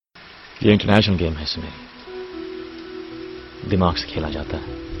ये international game है सुमेर, दिमाग से खेला जाता है,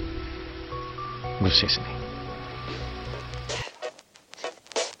 गुस्से से नहीं।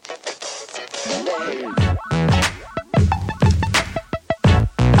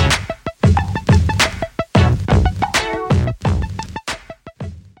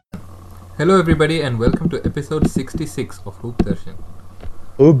 Hello everybody and welcome to episode 66 of Hoop Darshan.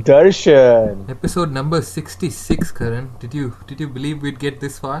 Hoop Darshan. Episode number 66, Karan. Did you believe we'd get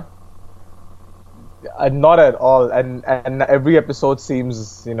this far? Not at all. And every episode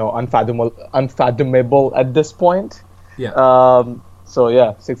seems, unfathomable at this point. Yeah. So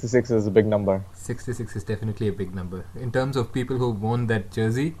yeah, 66 is a big number. 66 is definitely a big number. In terms of people who worn that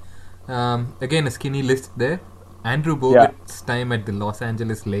jersey, again a skinny list there. Andrew Bogut's time at the Los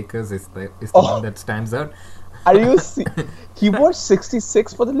Angeles Lakers is the one that stands out. Are you? He wore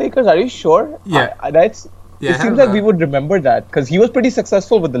 66 for the Lakers. Are you sure? Yeah. It seems like we would remember that because he was pretty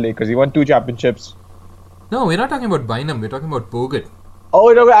successful with the Lakers. He won 2 championships. No, we're not talking about Bynum. We're talking about Bogut. Oh,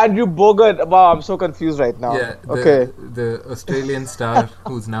 you're talking about Andrew Bogut. Wow, I'm so confused right now. Yeah. The Australian star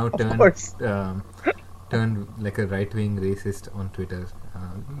who's now turned like a right-wing racist on Twitter.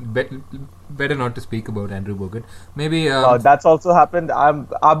 Better not to speak about Andrew Bogut. Maybe. That's also happened.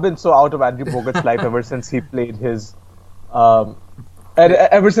 I've been so out of Andrew Bogut's life ever since he played his,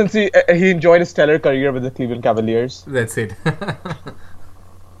 ever since he enjoyed a stellar career with the Cleveland Cavaliers. That's it.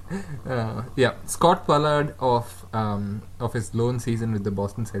 Yeah, Scott Pollard of his lone season with the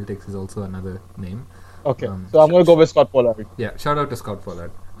Boston Celtics is also another name. Okay, so I'm going to go with Scott Pollard. Yeah, shout out to Scott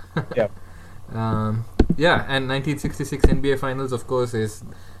Pollard. Yeah. And 1966 NBA Finals, of course,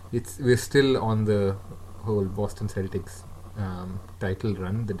 we're still on the whole Boston Celtics title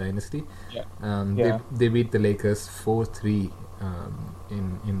run, the dynasty. Yeah. They beat the Lakers 4-3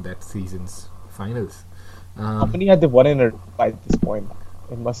 in that season's finals. How many had they won in a row by this point?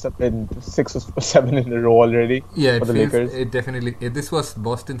 It must have been 6 or 7 in a row already. Yeah, for the Lakers. It definitely. This was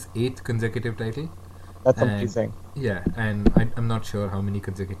Boston's 8th consecutive title. That's amazing. Yeah, and I'm not sure how many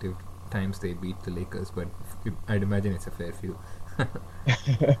consecutive times they beat the Lakers, but I'd imagine it's a fair few. We've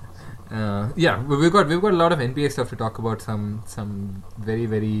got a lot of NBA stuff to talk about. Some very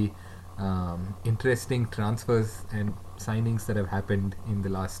very interesting transfers and signings that have happened in the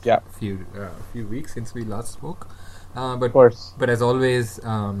last few weeks since we last spoke. Of course. But as always,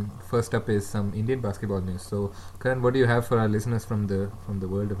 first up is some Indian basketball news. So, Karan, what do you have for our listeners from the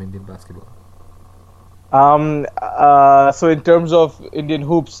world of Indian basketball? So in terms of Indian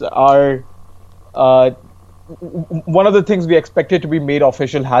hoops, one of the things we expected to be made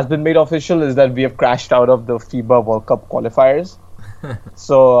official has been made official is that we have crashed out of the FIBA World Cup qualifiers.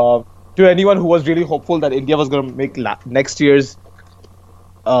 So to anyone who was really hopeful that India was going to make next year's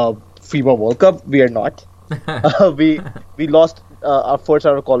FIBA World Cup, we are not. We lost our first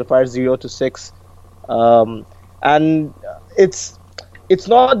round of qualifiers 0-6, and it's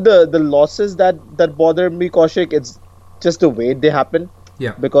not the losses that bother me, Kaushik. It's just the way they happen.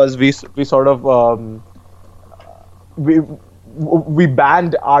 Yeah. Because we sort of we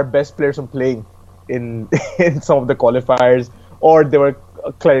banned our best players from playing in some of the qualifiers, or there were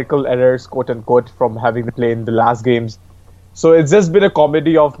clerical errors, quote unquote, from having to play in the last games. So it's just been a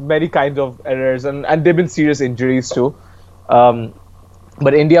comedy of many kinds of errors, and there've been serious injuries too.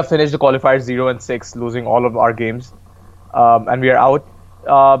 But India finished the qualifiers 0-6, losing all of our games, and we are out.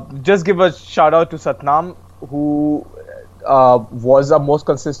 Just give a shout out to Satnam, who was our most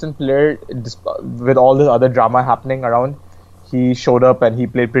consistent player with all this other drama happening around. He showed up and he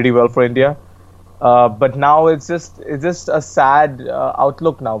played pretty well for India. But now it's just a sad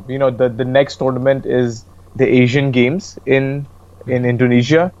outlook now. The next tournament is the Asian Games in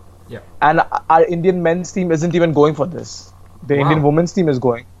Indonesia. Yeah. And our Indian men's team isn't even going for this. The Indian women's team is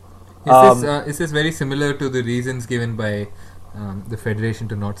going. Is this very similar to the reasons given by the federation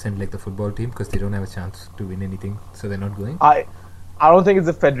to not send like the football team because they don't have a chance to win anything, so they're not going? I don't think it's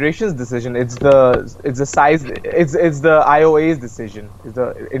the federation's decision. It's the IOA's decision. It's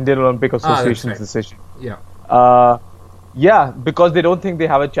the Indian Olympic Association's decision. Yeah. Because they don't think they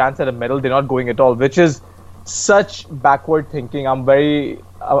have a chance at a medal, they're not going at all, which is such backward thinking. I'm very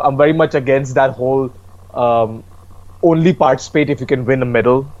much against that whole only participate if you can win a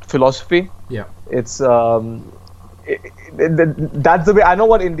medal philosophy. Yeah. It's that's the way. I know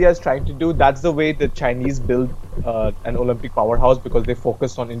what India is trying to do. That's the way the Chinese build an Olympic powerhouse, because they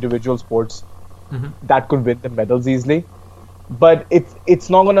focus on individual sports that could win the medals easily. But it's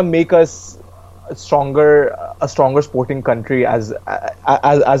not going to make us a stronger sporting country as a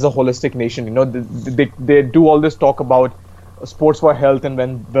holistic nation. They do all this talk about sports for health and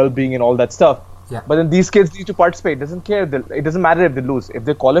well-being and all that stuff. Yeah. But then these kids need to participate. It doesn't matter if they lose. If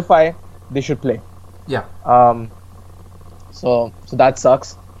they qualify, they should play. Yeah. So that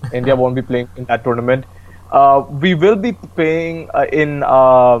sucks. India won't be playing in that tournament. We will be playing in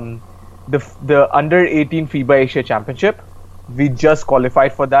the under 18 FIBA Asia Championship. We just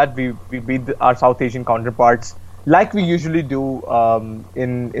qualified for that. We beat our South Asian counterparts like we usually do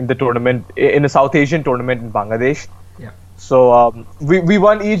in the tournament, in a South Asian tournament in Bangladesh. Yeah. So we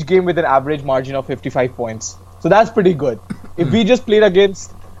won each game with an average margin of 55 points. So that's pretty good. If we just played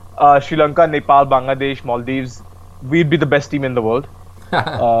against Sri Lanka, Nepal, Bangladesh, Maldives, we'd be the best team in the world.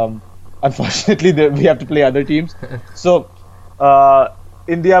 Unfortunately, we have to play other teams. So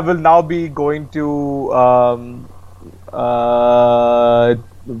India will now be going to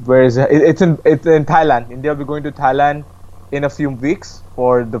where is it? It's in Thailand. India will be going to Thailand in a few weeks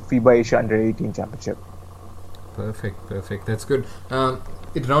for the FIBA Asia Under 18 Championship. Perfect. That's good.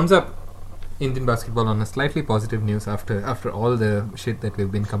 It rounds up Indian basketball on a slightly positive news after all the shit that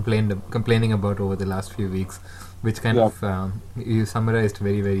we've been complaining about over the last few weeks, which kind of you summarized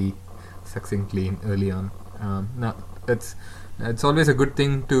very, very succinctly early on. Now it's always a good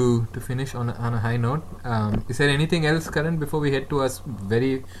thing to finish on a high note. Is there anything else, Karan, before we head to our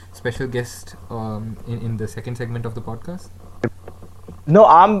very special guest in the second segment of the podcast? No,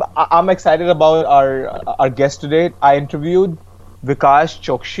 I'm excited about our guest today. I interviewed Vikash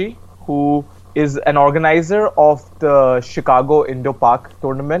Chokshi, who is an organizer of the Chicago Indo-Pak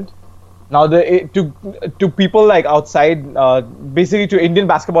tournament. Now, to people like outside, basically to Indian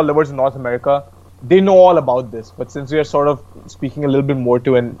basketball lovers in North America, they know all about this. But since we are sort of speaking a little bit more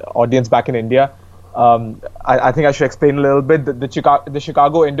to an audience back in India, I think I should explain a little bit. The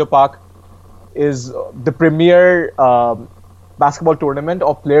Chicago Indo-Pak is the premier basketball tournament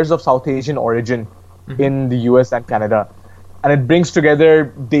of players of South Asian origin in the US and Canada. And it brings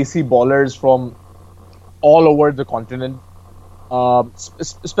together Desi ballers from all over the continent,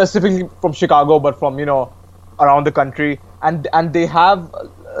 specifically from Chicago, but from around the country. And they have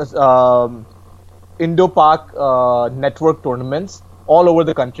Indo-Pak network tournaments all over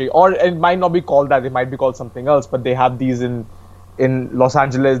the country. Or it might not be called that; it might be called something else. But they have these in Los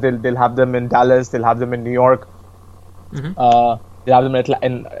Angeles. They'll have them in Dallas. They'll have them in New York. They have them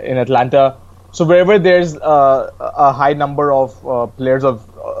in Atlanta. So wherever there's a high number of players of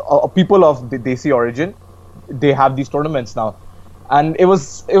people of the Desi origin, they have these tournaments now. And it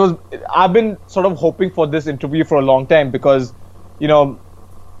was I've been sort of hoping for this interview for a long time because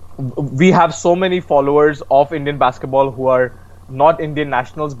we have so many followers of Indian basketball who are not Indian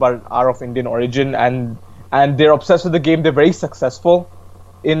nationals but are of Indian origin, and they're obsessed with the game. They're very successful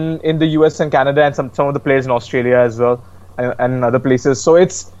in the US and Canada, and some of the players in Australia as well and other places. So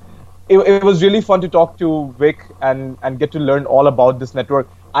it was really fun to talk to Vic and get to learn all about this network.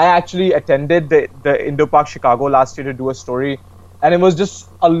 I actually attended the Indo-Pak Chicago last year to do a story, and it was just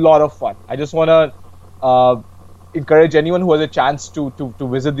a lot of fun. I just want to encourage anyone who has a chance to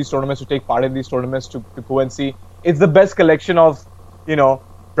visit these tournaments, to take part in these tournaments, to go and see. It's the best collection of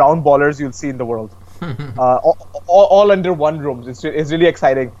brown ballers you'll see in the world, all under one room. It's really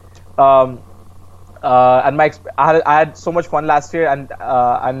exciting. And I had so much fun last year,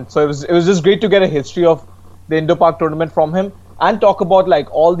 and so it was just great to get a history of the Indo-Pak tournament from him and talk about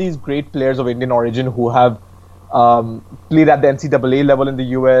like all these great players of Indian origin who have played at the NCAA level in the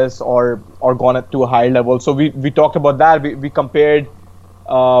US or gone to a higher level. So we talked about that. We compared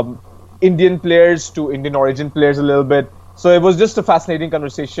Indian players to Indian origin players a little bit. So it was just a fascinating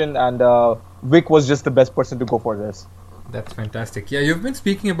conversation, and Vic was just the best person to go for this. That's fantastic. Yeah, you've been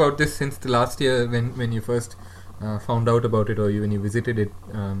speaking about this since the last year when you first found out about it, or when you visited it,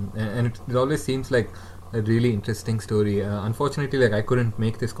 and it always seems like a really interesting story. Unfortunately, like I couldn't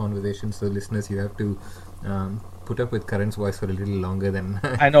make this conversation, so listeners, you have to put up with Karan's voice for a little longer than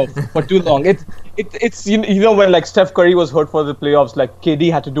I know, for too long. It's when like Steph Curry was hurt for the playoffs, like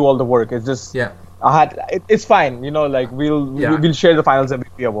KD had to do all the work. It's just it's fine. Like we'll share the Finals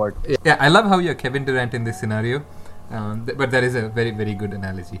MVP award. Yeah, I love how you're Kevin Durant in this scenario. But that is a very, very good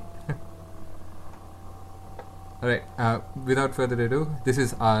analogy. Alright, without further ado, this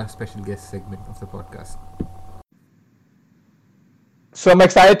is our special guest segment of the podcast. So I'm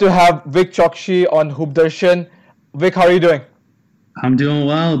excited to have Vic Chokshi on Hoop Darshan. Vic, how are you doing? I'm doing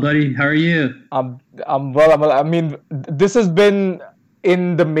well, buddy. How are you? I'm well. I mean, this has been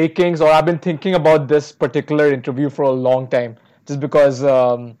in the makings, or I've been thinking about this particular interview for a long time, just because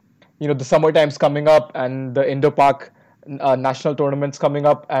the summertime's coming up and the Indo-Pak national tournament's coming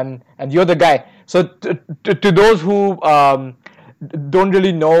up, and you're the guy. So to those who don't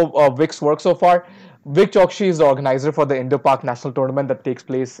really know Vic's work so far, Vic Chokshi is the organizer for the Indo-Pak national tournament that takes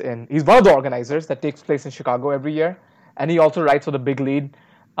place he's one of the organizers that takes place in Chicago every year, and he also writes for the Big Lead.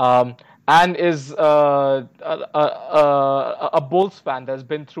 and is a Bulls fan that's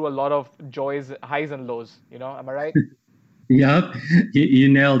been through a lot of joys, highs and lows. Am I right? Yep, you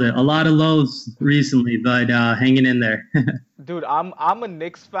nailed it. A lot of lows recently, but hanging in there. Dude, I'm a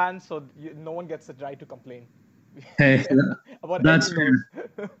Knicks fan, so no one gets the right to complain. Hey, About that's any fair.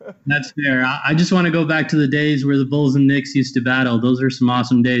 lows. That's fair. I just want to go back to the days where the Bulls and Knicks used to battle. Those are some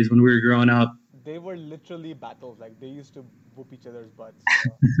awesome days when we were growing up. They were literally battles. Like they used to whoop each other's butts.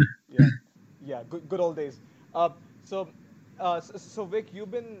 Yeah, yeah, good old days. So, Vic,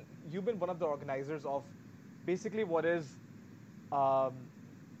 you've been one of the organizers of basically what is um,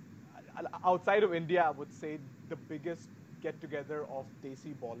 outside of India, I would say the biggest get together of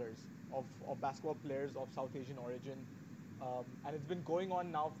Desi ballers, of basketball players of South Asian origin, and it's been going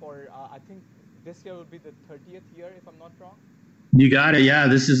on now for I think this year will be the 30th year if I'm not wrong. You got it. Yeah,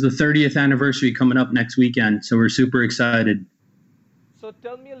 this is the 30th anniversary coming up next weekend, so we're super excited. So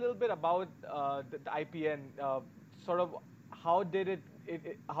tell me a little bit about the IPN. Sort of how did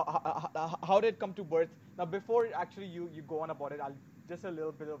how did it come to birth? Now, before actually you go on about it, I'll just a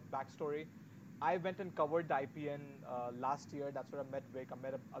little bit of backstory. I went and covered the IPN last year. That's where I met Vic. I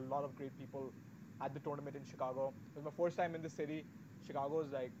met a lot of great people at the tournament in Chicago. It was my first time in the city. Chicago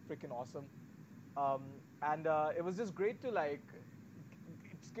is like freaking awesome, and it was just great to like.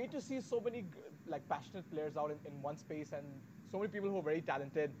 It's great to see so many like passionate players out in one space and so many people who are very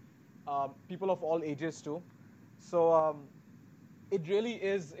talented, people of all ages too. So it really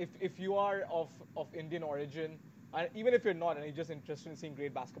is if you are of Indian origin, and even if you're not and you're just interested in seeing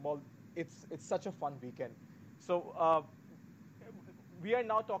great basketball, it's such a fun weekend. So we are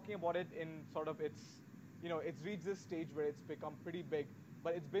now talking about it in sort of it's reached this stage where it's become pretty big,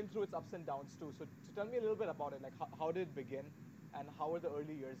 but it's been through its ups and downs too. So tell me a little bit about it. Like how did it begin, and how were the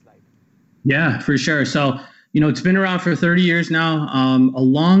early years like? Yeah, for sure. So, it's been around for 30 years now. A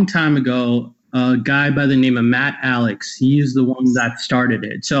long time ago, a guy by the name of Matt Alex, he's the one that started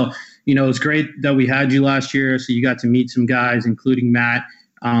it. So, it's great that we had you last year. So you got to meet some guys, including Matt.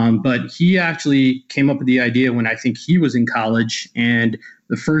 But he actually came up with the idea when I think he was in college, and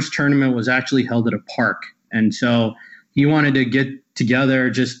the first tournament was actually held at a park. And so he wanted to get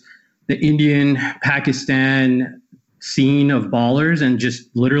together just the Indian, Pakistan scene of ballers and just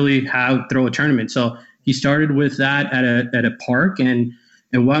literally throw a tournament. So he started with that at a park, and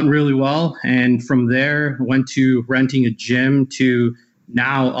it went really well. And from there went to renting a gym to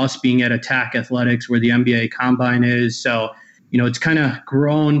now us being at Attack Athletics where the NBA Combine is. So, it's kind of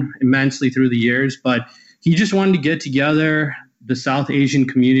grown immensely through the years, but he just wanted to get together the South Asian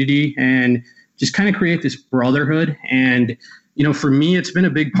community and just kind of create this brotherhood. And for me, it's been a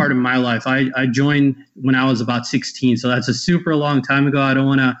big part of my life. I joined when I was about 16, so that's a super long time ago. I don't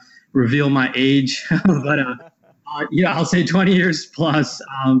want to reveal my age, but I'll say 20 years plus.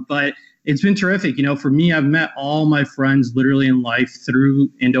 But it's been terrific. For me, I've met all my friends literally in life through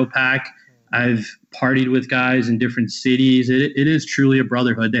Indo-Pak. I've partied with guys in different cities. It is truly a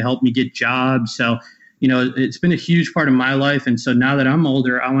brotherhood. They help me get jobs. So, it's been a huge part of my life. And so now that I'm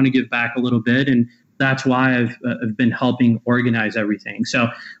older, I want to give back a little bit. And that's why I've been helping organize everything. So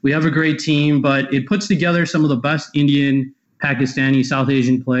we have a great team, but it puts together some of the best Indian, Pakistani, South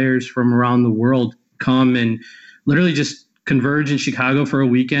Asian players from around the world come and literally just converge in Chicago for a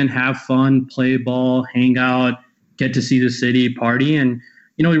weekend, have fun, play ball, hang out, get to see the city, party, and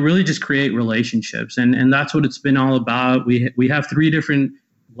we really just create relationships. And that's what it's been all about. We have 3 different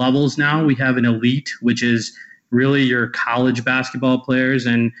levels now. We have an elite, which is really your college basketball players.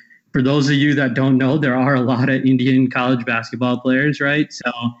 And for those of you that don't know, there are a lot of Indian college basketball players, right?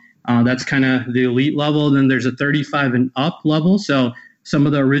 So that's kind of the elite level. Then there's a 35 and up level. So some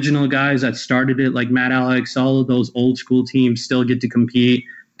of the original guys that started it, like Matt Alex, all of those old school teams still get to compete,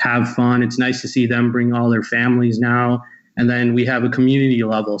 have fun. It's nice to see them bring all their families now. And then we have a community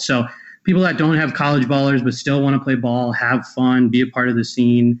level. So people that don't have college ballers but still want to play ball, have fun, be a part of the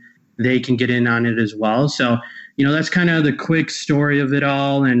scene, they can get in on it as well. So, that's kind of the quick story of it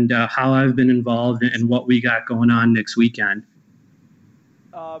all and how I've been involved and what we got going on next weekend.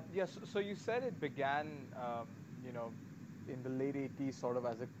 Yes. So you said it began, in the late 80s, sort of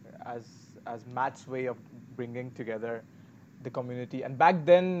as Matt's way of bringing together the community. And back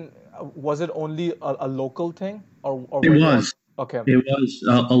then, was it only a local thing, or it was? Okay. It was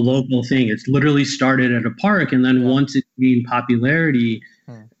a local thing. It's literally started at a park, and then once it gained popularity,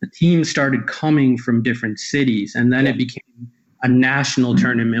 the teams started coming from different cities, and then it became a national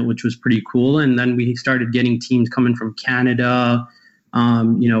tournament, which was pretty cool. And then we started getting teams coming from Canada,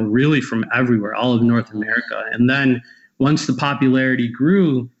 really from everywhere, all of North America. And then once the popularity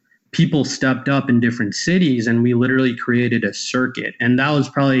grew, people stepped up in different cities, and we literally created a circuit. And that was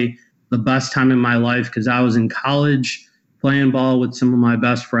probably the best time in my life because I was in college playing ball with some of my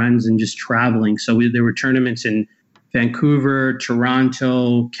best friends and just traveling. So there were tournaments in Vancouver,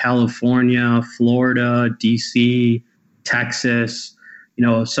 Toronto, California, Florida, DC, Texas,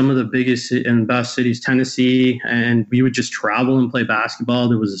 some of the biggest and best cities, Tennessee, and we would just travel and play basketball.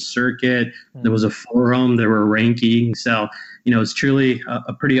 There was a circuit, there was a forum, there were rankings. So, it's truly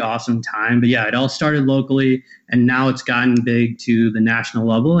a pretty awesome time. But yeah, it all started locally, and now it's gotten big to the national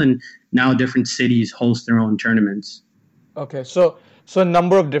level, and now different cities host their own tournaments. Okay, so a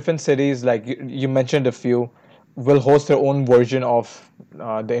number of different cities, like you mentioned a few, will host their own version of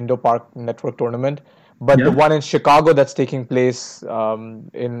the Indo-Park Network tournament. But the one in Chicago that's taking place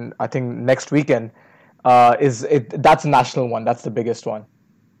in, I think, next weekend, that's a national one. That's the biggest one.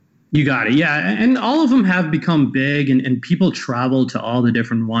 You got it. Yeah. And all of them have become big, and people travel to all the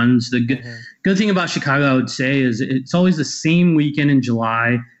different ones. The good thing about Chicago, I would say, is it's always the same weekend in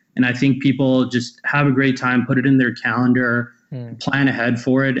July. And I think people just have a great time, put it in their calendar, plan ahead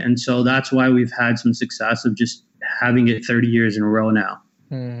for it. And so that's why we've had some success of just having it 30 years in a row now.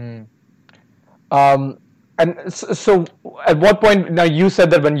 Mm-hmm. And so at what point, now you said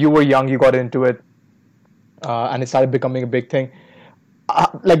that when you were young, you got into it and it started becoming a big thing.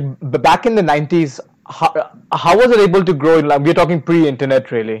 Back in the 90s, how was it able to grow? We're talking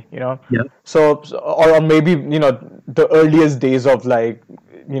pre-internet, really, Yeah. So, or maybe, the earliest days of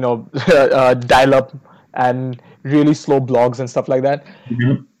dial-up and really slow blogs and stuff like that.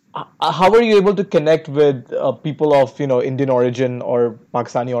 Mm-hmm. How were you able to connect with people of Indian origin or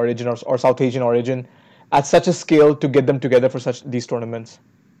Pakistani origin or South Asian origin at such a scale to get them together for these tournaments?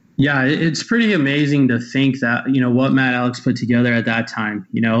 Yeah, it's pretty amazing to think that what Matt Alex put together at that time.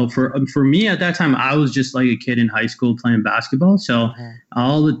 For me at that time, I was just like a kid in high school playing basketball. So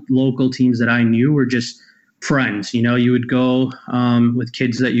all the local teams that I knew were just friends. You would go with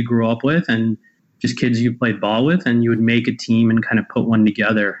kids that you grew up with and just kids you played ball with, and you would make a team and kind of put one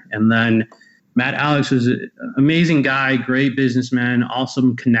together. And then Matt Alex was an amazing guy, great businessman,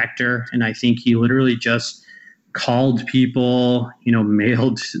 awesome connector. And I think he literally just called people,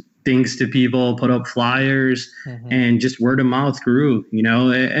 mailed things to people, put up flyers, and just word of mouth grew,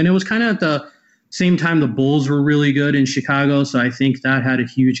 and it was kind of at the same time the Bulls were really good in Chicago. So I think that had a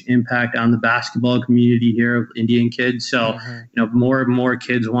huge impact on the basketball community here of Indian kids. So, more and more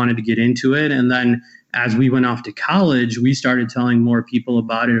kids wanted to get into it. And then as we went off to college, we started telling more people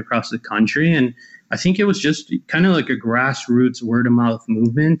about it across the country. And I think it was just kind of like a grassroots word of mouth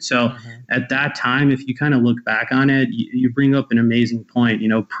movement. So at that time, if you kind of look back on it, you bring up an amazing point,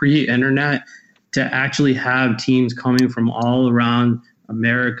 pre-internet, to actually have teams coming from all around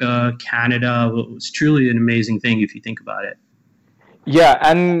America, Canada, was truly an amazing thing if you think about it. Yeah,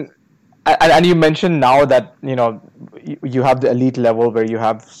 and you mentioned now that you have the elite level where you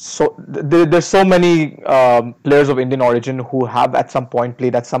have there's so many players of Indian origin who have at some point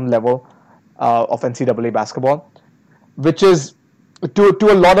played at some level of NCAA basketball, which is to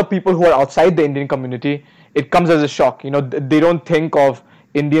a lot of people who are outside the Indian community, it comes as a shock. They don't think of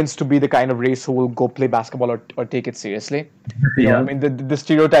Indians to be the kind of race who will go play basketball or take it seriously. I mean, the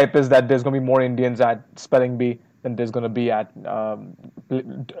stereotype is that there's going to be more Indians at spelling bee than there's going to be at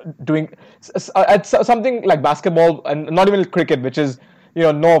doing at something like basketball, and not even cricket, which is,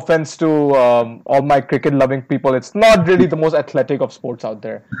 no offense to all my cricket loving people, it's not really the most athletic of sports out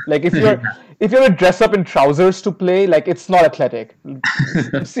there. Like if you're to dress up in trousers to play, it's not athletic.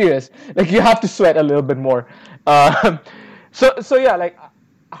 I'm serious. You have to sweat a little bit more. So yeah,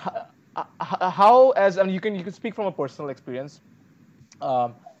 how, as you can speak from a personal experience,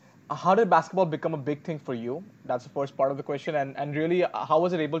 how did basketball become a big thing for you? That's the first part of the question, and really, how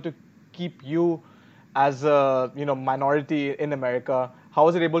was it able to keep you as a minority in America? How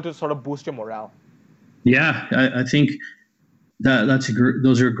was it able to sort of boost your morale? Yeah, I think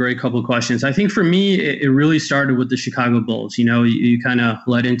those are a great couple of questions. I think for me, it really started with the Chicago Bulls. You kind of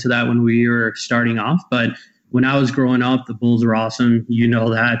led into that when we were starting off, but when I was growing up, the Bulls were awesome.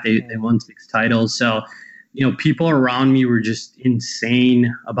 That they won 6 titles. So, people around me were just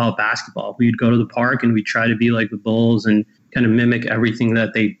insane about basketball. We'd go to the park and we'd try to be like the Bulls and kind of mimic everything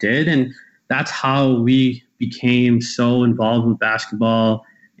that they did. And that's how we became so involved with basketball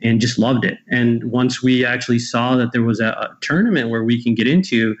and just loved it. And once we actually saw that there was a tournament where we can get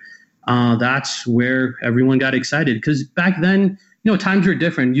into, that's where everyone got excited. Because back then, times were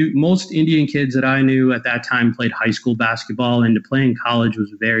different. Most Indian kids that I knew at that time played high school basketball, and to play in college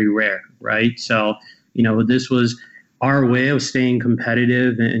was very rare, right? So, this was our way of staying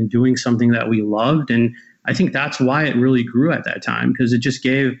competitive and doing something that we loved. And I think that's why it really grew at that time, because it just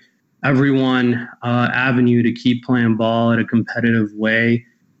gave everyone avenue to keep playing ball at a competitive way.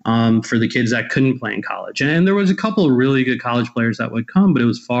 for the kids that couldn't play in college. And there was a couple of really good college players that would come, but it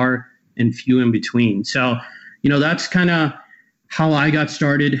was far and few in between. So, that's kind of how I got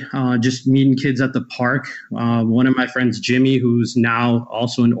started, just meeting kids at the park. One of my friends, Jimmy, who's now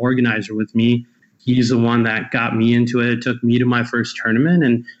also an organizer with me, he's the one that got me into it, took me to my first tournament.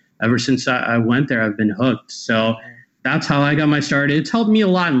 And ever since I went there, I've been hooked. So that's how I got my start. It's helped me a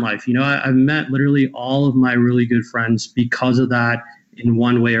lot in life. I've met literally all of my really good friends because of that in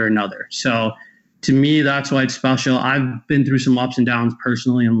one way or another. So to me, that's why it's special. I've been through some ups and downs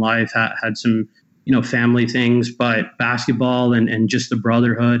personally in life, had some, family things, but basketball and just the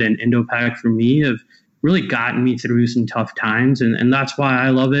brotherhood and Indo-Pac for me have really gotten me through some tough times. And that's why I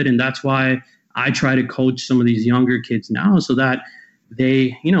love it. And that's why I try to coach some of these younger kids now so that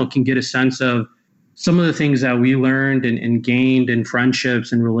they, can get a sense of some of the things that we learned and gained in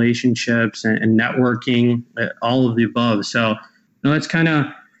friendships and relationships and networking, all of the above. So that's kind of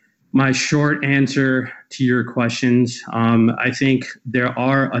my short answer to your questions. I think there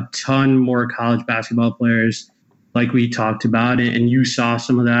are a ton more college basketball players like we talked about, and you saw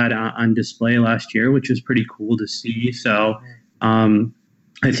some of that on display last year, which was pretty cool to see. So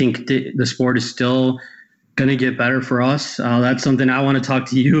I think the sport is still going to get better for us. That's something I want to talk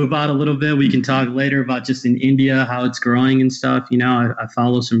to you about a little bit. We can talk later about just in India, how it's growing and stuff. I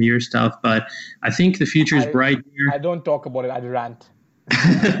follow some of your stuff, but I think the future is bright here. I don't talk about it. I rant.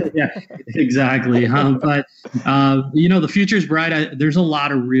 Yeah, exactly. But the future is bright. There's a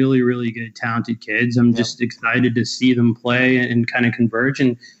lot of really, really good, talented kids. I'm just excited to see them play and kind of converge.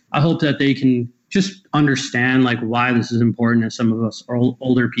 And I hope that they can just understand why this is important to some of us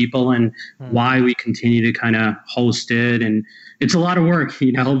older people and why we continue to kind of host it. And it's a lot of work,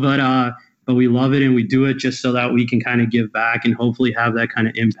 but we love it and we do it just so that we can kind of give back and hopefully have that kind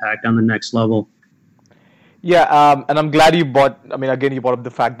of impact on the next level. Yeah, and I'm glad you brought up the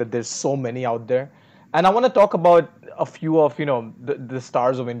fact that there's so many out there. And I want to talk about a few of, the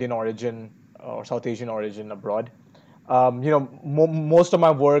stars of Indian origin or South Asian origin abroad. Most of my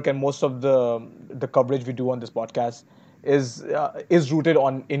work and most of the coverage we do on this podcast is rooted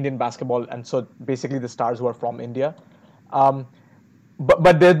on Indian basketball. And so basically the stars who are from India.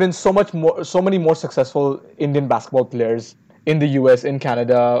 But there have been so many more successful Indian basketball players in the US, in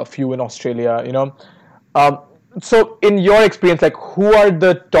Canada, a few in Australia, So in your experience, who are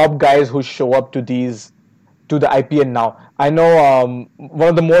the top guys who show up to the IPN now? I know one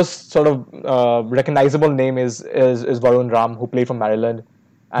of the most sort of recognizable name is Varun Ram, who played from Maryland,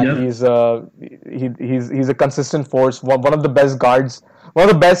 and he's a consistent force. One of the best guards, one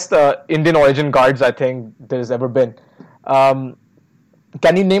of the best Indian origin guards I think there's ever been.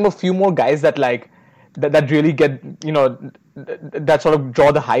 Can you name a few more guys that that really get that sort of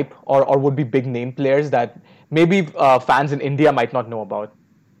draw the hype or would be big name players that maybe fans in India might not know about?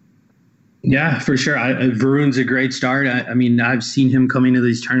 Yeah, for sure. Varun's a great start. I've seen him coming to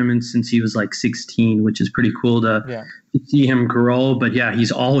these tournaments since he was 16, which is pretty cool to see him grow. But yeah,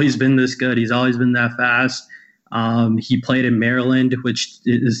 he's always been this good. He's always been that fast. He played in Maryland, which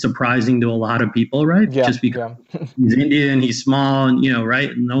is surprising to a lot of people, right? Yeah, just because he's Indian, he's small, and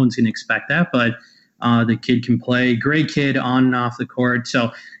right? No one's going to expect that, but the kid can play. Great kid on and off the court.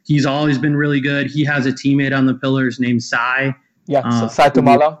 So he's always been really good. He has a teammate on the Pillars named Sai. Yeah, Sai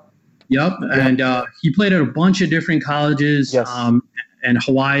Tumala. Yep. And he played at a bunch of different colleges. Yes. And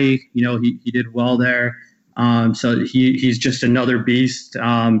Hawaii, he did well there. So he's just another beast.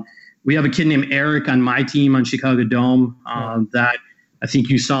 We have a kid named Eric on my team on Chicago Dome that I think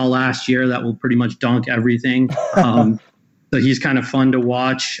you saw last year that will pretty much dunk everything. So he's kind of fun to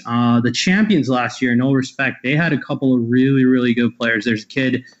watch. The champions last year, no respect, they had a couple of really, really good players. There's a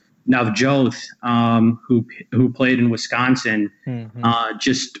kid, Navjoth, who played in Wisconsin.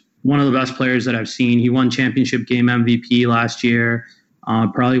 Just one of the best players that I've seen. He won championship game MVP last year.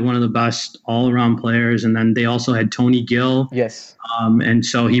 Probably one of the best all-around players. And then they also had Tony Gill. Yes. And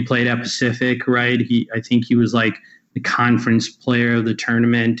so he played at Pacific, right? I think he was the conference player of the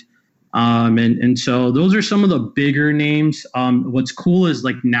tournament. And so those are some of the bigger names. What's cool is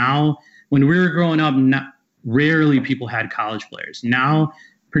now when we were growing up, rarely people had college players. Now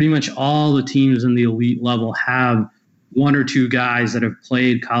pretty much all the teams in the elite level have one or two guys that have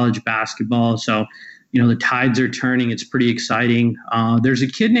played college basketball. So, the tides are turning. It's pretty exciting. There's a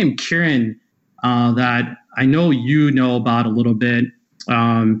kid named Kieran that I know you know about a little bit.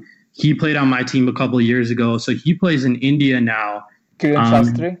 He played on my team a couple of years ago. So he plays in India now. Kieran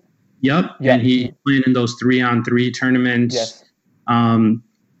Shastri? Yep. Yeah. And he played in those 3-on-3 tournaments. Yes.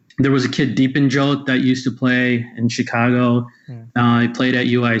 There was a kid, Deepanjot, that used to play in Chicago. He played at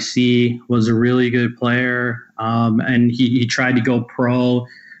UIC, was a really good player. And he tried to go pro.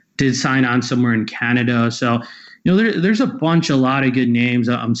 did sign on somewhere in Canada. So, there's a lot of good names.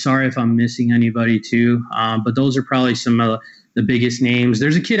 I'm sorry if I'm missing anybody too, but those are probably some of the biggest names.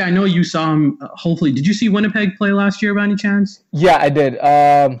 There's a kid, I know you saw him, hopefully. Did you see Winnipeg play last year by any chance? Yeah, I did.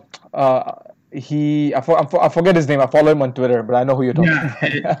 I forget his name. I follow him on Twitter, but I know who you're talking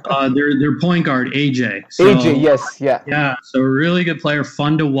about. Their point guard, AJ. So, AJ, yes, yeah. Yeah, so really good player,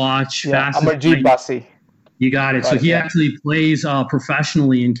 fun to watch. Yeah, Amarjeet Basi. You got it. So he actually plays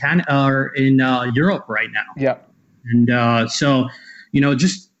professionally in Canada or in Europe right now. Yeah. And so,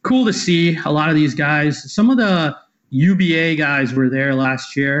 just cool to see a lot of these guys. Some of the UBA guys were there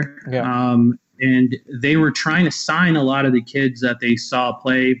last year. Yeah. And they were trying to sign a lot of the kids that they saw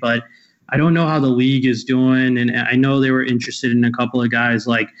play, but I don't know how the league is doing. And I know they were interested in a couple of guys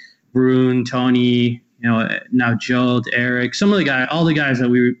like Brune, Tony, now Joe, Eric, all the guys that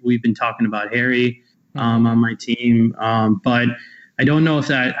we've been talking about, Harry, on my team. But I don't know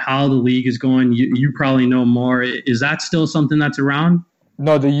how the league is going. You probably know more. Is that still something that's around?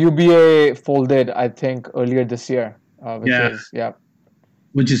 No, the UBA folded, I think, earlier this year.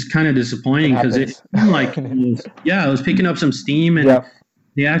 Which is kind of disappointing because it seemed it was picking up some steam, and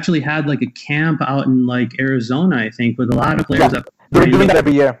they actually had like a camp out in like Arizona, I think, with a lot of players. Yeah. They're doing that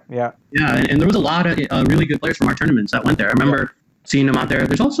every year. Yeah. Yeah, and there was a lot of really good players from our tournaments that went there. I remember seeing them out there.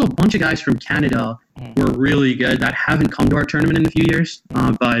 There's also a bunch of guys from Canada who are really good that haven't come to our tournament in a few years,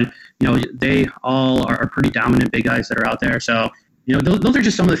 but they all are pretty dominant big guys that are out there. So those are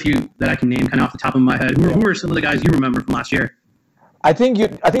just some of the few that I can name kind of off the top of my head. Who are some of the guys you remember from last year? I think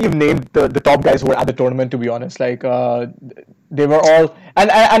you've named the top guys who were at the tournament, to be honest. Like they were all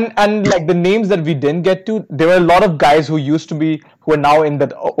and like the names that we didn't get to, there were a lot of guys who are now in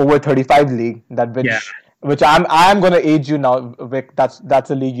that over 35 league, which I'm gonna age you now, Vic.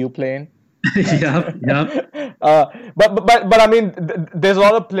 That's a league you play in. Yep. But I mean, there's a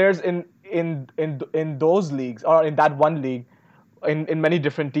lot of players in those leagues or in that one league, in many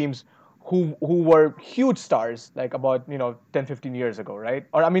different teams who were huge stars like about 10-15 years ago, right?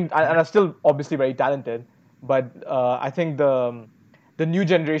 Or I mean, and are still obviously very talented, but I think the new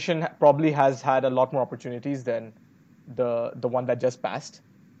generation probably has had a lot more opportunities than the one that just passed.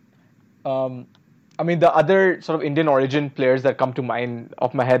 I mean, the other sort of Indian origin players that come to mind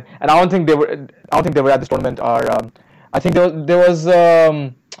off my head, and I don't think they were at this tournament. I think there was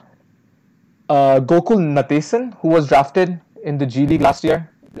Gokul Natesan, who was drafted in the G League last year.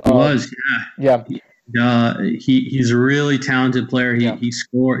 He's a really talented player. He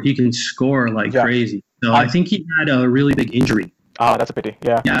can score like crazy. So I think he had a really big injury. Oh, that's a pity.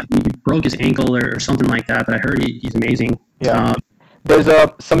 Yeah, he broke his ankle or something like that. But I heard he's amazing. Yeah. There's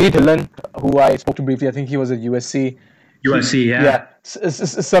Samir Dhillon, who I spoke to briefly. I think he was at USC.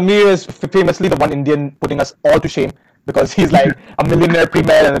 Samir is famously the one Indian putting us all to shame because he's like a millionaire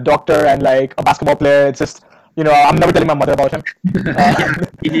pre-med and a doctor and like a basketball player. It's just, I'm never telling my mother about him.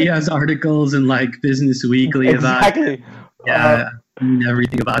 He has articles in like Business Weekly about everything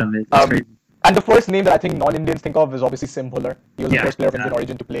about him. It's crazy. And the first name that I think non-Indians think of is obviously Sim Bhullar. He was the first player of Indian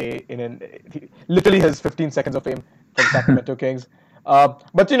origin to play literally his 15 seconds of fame for the Sacramento Kings. But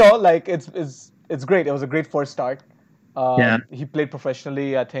it's great. It was a great first start. He played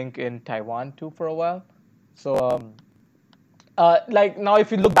professionally, I think, in Taiwan too for a while. So, now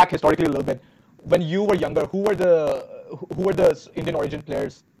if you look back historically a little bit, when you were younger, who were the Indian origin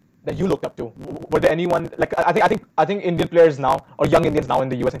players that you looked up to? Were there anyone like I think Indian players now or young Indians now in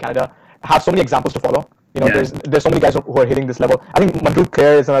the US and Canada have so many examples to follow. There's so many guys who are hitting this level. I think Manjot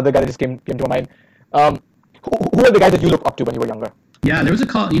Kher is another guy that just came to my mind. Who are the guys that you look up to when you were younger? Yeah, there was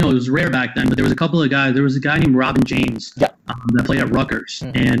it was rare back then, but there was a couple of guys. There was a guy named Robin James that played at Rutgers,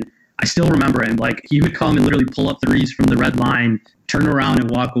 and I still remember him. Like, he would come and literally pull up threes from the red line, turn around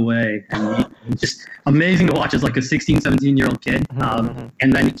and walk away. And just amazing to watch as like a 16, 17-year-old kid.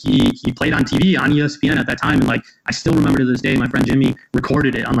 And then he played on TV on ESPN at that time. And like, I still remember to this day, my friend Jimmy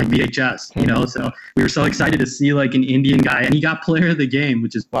recorded it on like VHS, so we were so excited to see like an Indian guy, and he got player of the game,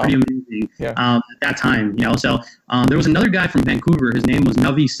 which is pretty amazing at that time, So there was another guy from Vancouver. His name was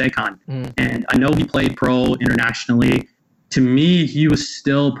Navi Sekhan. And I know he played pro internationally. To me, he was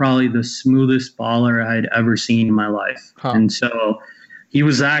still probably the smoothest baller I'd ever seen in my life. And so he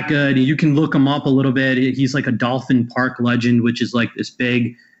was that good. You can look him up a little bit. He's like a Dolphin Park legend, which is like this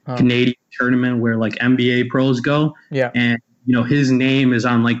big Canadian tournament where like NBA pros go. And, his name is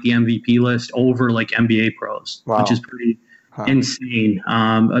on like the MVP list over like NBA pros, which is pretty insane.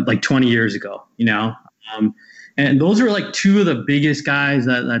 Like 20 years ago, and those are like two of the biggest guys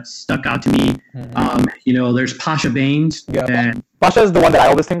that stuck out to me. There's Pasha Baines. And Pasha is the one that I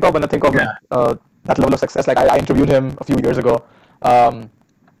always think of when I think of that level of success. Like I interviewed him a few years ago.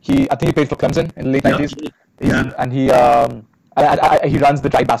 I think he played for Clemson in the late 90s. Yeah. And he runs the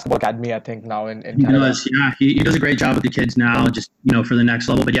Drive Basketball Academy, I think, now in Canada. Does, yeah. He does a great job with the kids now, just, for the next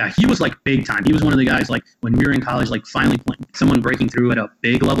level. But yeah, he was like big time. He was one of the guys, like when we were in college, like finally playing, someone breaking through at a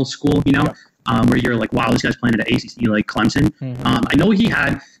big level school, where you're like, wow, this guy's playing at an ACC like Clemson. Mm-hmm. I know it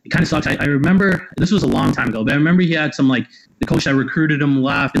kind of sucks. I remember, this was a long time ago, but I remember he had some, like, the coach that recruited him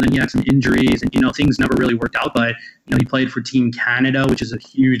left, and then he had some injuries, and, things never really worked out. But, he played for Team Canada, which is a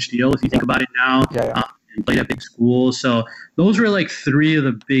huge deal if you think about it now. Yeah. And played at big schools. So those were like three of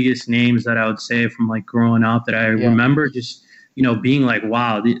the biggest names that I would say from like growing up that I remember just, being like,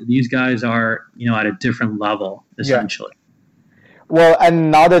 wow, these guys are, at a different level, essentially. Yeah. Well,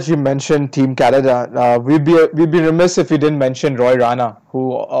 and now that you mentioned Team Canada, we'd be remiss if we didn't mention Roy Rana,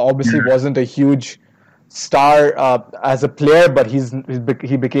 who obviously wasn't a huge star as a player, but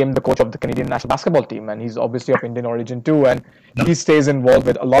he became the coach of the Canadian national basketball team, and he's obviously of Indian origin too, and he stays involved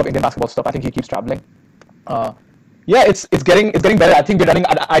with a lot of Indian basketball stuff. I think he keeps traveling. It's getting better. I think we're running.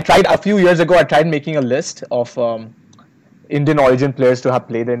 I tried a few years ago. I tried making a list of Indian origin players to have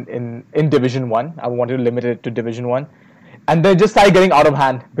played in Division 1. I wanted to limit it to Division 1. And they just started getting out of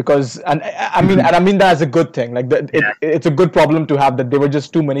hand because, I mean that as a good thing. Like it's a good problem to have that there were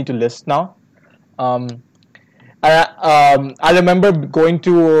just too many to list now. I remember going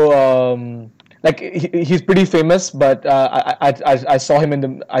to he's pretty famous, but I saw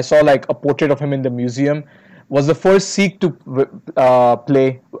him I saw like a portrait of him in the museum. Was the first Sikh to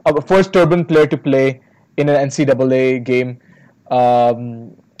play, first turban player to play in an NCAA game.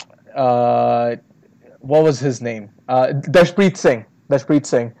 What was his name? Dashpreet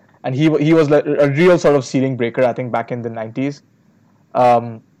Singh, and he was like a real sort of ceiling breaker, I think, back in the 90s.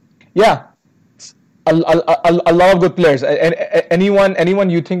 A lot of good players. Anyone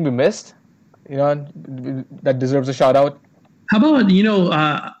you think we missed, that deserves a shout out? How about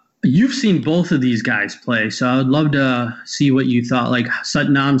you've seen both of these guys play, so I would love to see what you thought. Like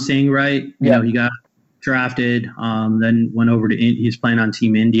Satnam Singh, right? He got drafted, then went over to he's playing on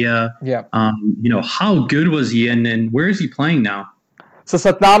Team India. Yeah. How good was he, and where is he playing now? So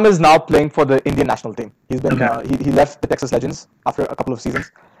Satnam is now playing for the Indian national team. He's been he left the Texas Legends after a couple of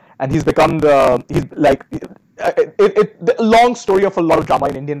seasons, and he's become the long story of a lot of drama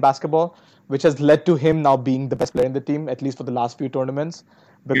in Indian basketball, which has led to him now being the best player in the team, at least for the last few tournaments,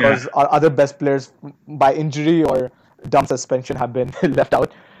 because our other best players by injury or dumb suspension have been left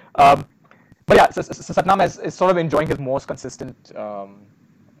out. But yeah, so Satnam is sort of enjoying his most consistent run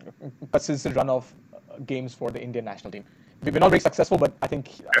of games for the Indian national team. We're not very successful, but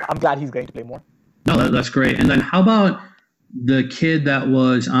I'm glad he's going to play more. No, that's great. And then how about the kid that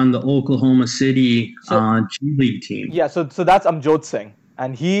was on the Oklahoma City G League team? Yeah, so that's Amjot Singh,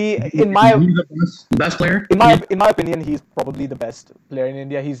 and he's the best player. In my opinion, he's probably the best player in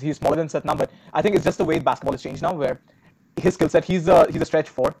India. He's smaller than Satnam, but I think it's just the way basketball has changed now, where his skill set, he's a stretch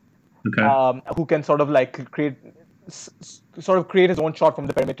four. Okay. Who can sort of like create his own shot from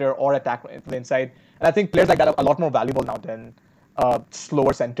the perimeter or attack from the inside. And I think players like that are a lot more valuable now than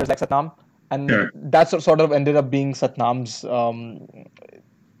slower centers like Satnam. And that sort of ended up being Satnam's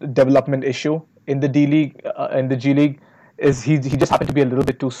development issue in the D League, in the G League. Is he just happened to be a little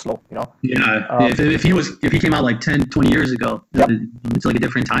bit too slow, Yeah. If he came out like 10, 20 years ago, it's like a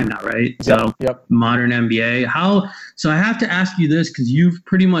different time now, right? So modern NBA. So I have to ask you this because you've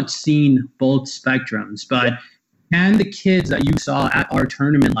pretty much seen both spectrums, but can the kids that you saw at our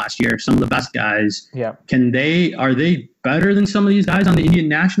tournament last year, some of the best guys, are they better than some of these guys on the Indian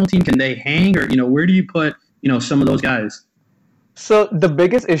national team? Can they hang, or where do you put some of those guys? So the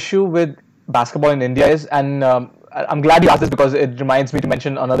biggest issue with basketball in India is, and I'm glad you asked this because it reminds me to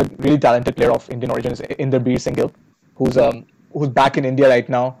mention another really talented player of Indian origin, is Inderbir Singhil, who's back in India right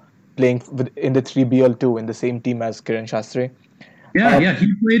now, playing in the 3BL2 in the same team as Kiran Shastri. Yeah,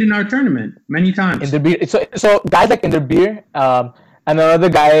 he played in our tournament many times. Inderbir, so guys like Inderbir, and another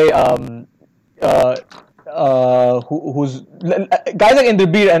guy who's guys like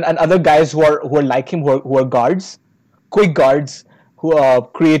Inderbir and other guys who are like him, who are guards, quick guards, who are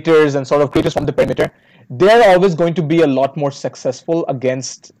creators and sort of creators from the perimeter. They're always going to be a lot more successful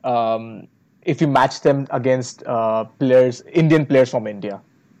against if you match them against Indian players from India.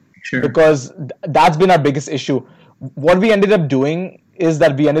 Sure. Because that's been our biggest issue. What we ended up doing is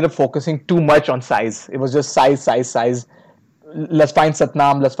that we ended up focusing too much on size. It was just size. Let's find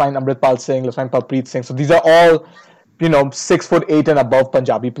Satnam, let's find Amritpal Singh, let's find Palpreet Singh. So these are all, 6'8" and above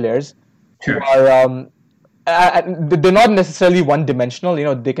Punjabi players. Sure. Who are they're not necessarily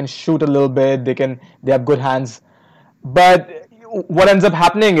one-dimensional. They can shoot a little bit. They have good hands, but what ends up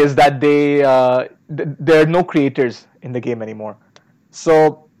happening is that there are no creators in the game anymore.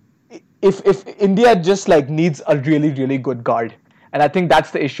 So if India just like needs a really really good guard, and I think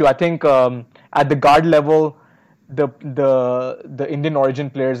that's the issue. I think at the guard level, the Indian origin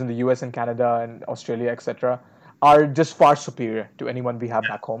players in the US and Canada and Australia, etc., are just far superior to anyone we have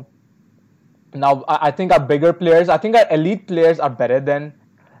back home. Now, I think our bigger players, I think our elite players are better than,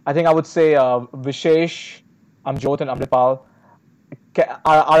 I think I would say Vishesh, Amjot, and Amritpal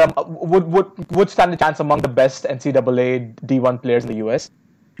would stand a chance among the best NCAA D1 players in the US.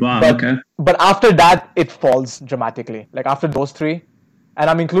 Wow, okay. But after that, it falls dramatically. Like after those three, and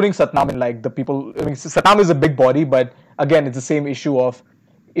I'm including Satnam in like the people. I mean, Satnam is a big body, but again, it's the same issue of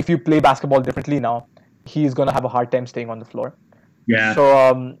if you play basketball differently now, he's gonna have a hard time staying on the floor. Yeah.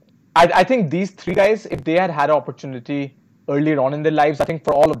 So I think these three guys, if they had an opportunity earlier on in their lives, I think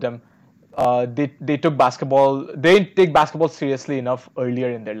for all of them, they took basketball. They didn't take basketball seriously enough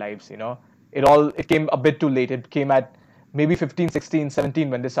earlier in their lives. You know, it came a bit too late. It came at maybe 15, 16, 17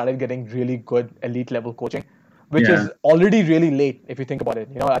 when they started getting really good elite level coaching, which is already really late if you think about it.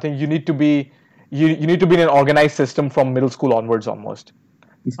 You know, I think you need to be you need to be in an organized system from middle school onwards almost.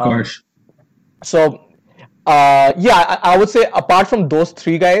 Of course. I would say apart from those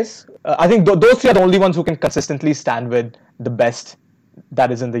three guys, I think those three are the only ones who can consistently stand with the best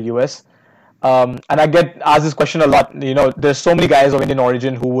that is in the US. And I get asked this question a lot. You know, there's so many guys of Indian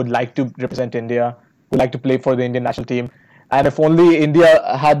origin who would like to represent India, who like to play for the Indian national team. And if only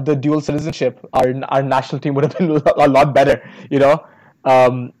India had the dual citizenship, our national team would have been a lot better, you know.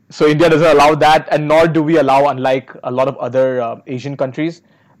 So India doesn't allow that, and nor do we allow, unlike a lot of other Asian countries,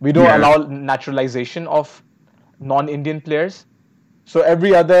 we don't allow naturalization of non-Indian players. So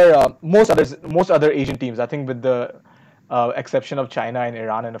every other, most other Asian teams, I think with the exception of China and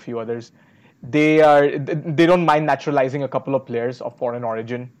Iran and a few others, they don't mind naturalizing a couple of players of foreign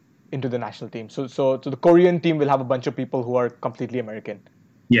origin into the national team. So the Korean team will have a bunch of people who are completely American.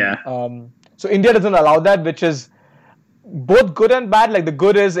 Yeah. So India doesn't allow that, which is both good and bad. Like the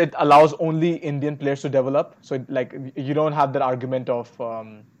good is it allows only Indian players to develop. So like you don't have that argument of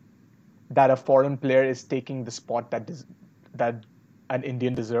that a foreign player is taking the spot that an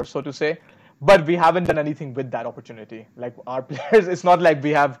Indian deserves, so to say. But we haven't done anything with that opportunity. Like our players, it's not like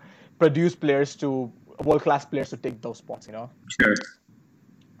we have produced world-class players to take those spots, you know? Sure.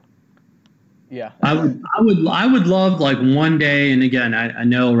 Yeah. I would love like one day, and again, I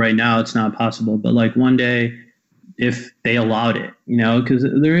know right now it's not possible, but like one day if they allowed it, you know, because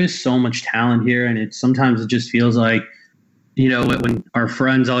there is so much talent here, and sometimes it just feels like, you know, when our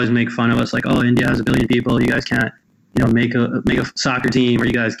friends always make fun of us, like, oh, India has 1 billion people, you guys can't, you know, make a soccer team, or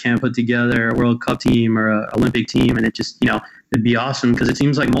you guys can't put together a World Cup team or an Olympic team, and it just, you know, it'd be awesome because it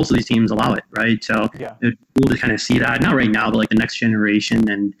seems like most of these teams allow it, right? So it'd be cool to kind of see that, not right now, but like the next generation,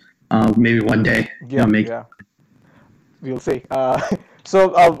 and maybe one day, we'll see.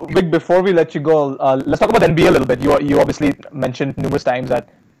 So, Vic, before we let you go, let's talk about the NBA a little bit. You obviously mentioned numerous times that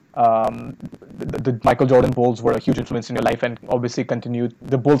the Michael Jordan Bulls were a huge influence in your life, and obviously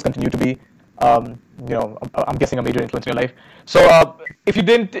the Bulls continue to be, you know, I'm guessing a major influence in your life. So, if you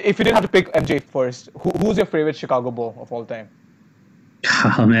didn't have to pick MJ first, who's your favorite Chicago Bull of all time?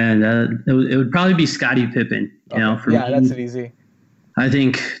 Oh man, it would probably be Scottie Pippen. You know, for me, that's easy. I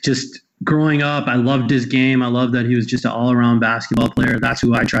think just growing up, I loved his game. I loved that he was just an all-around basketball player. That's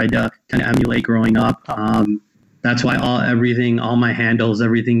who I tried to kind of emulate growing up. That's why all my handles,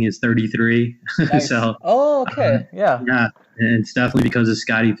 everything is 33. Nice. So. Oh, okay. Yeah. And it's definitely because of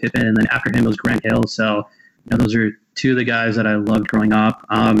Scottie Pippen, and then after him it was Grant Hill. So, you know, those are two of the guys that I loved growing up.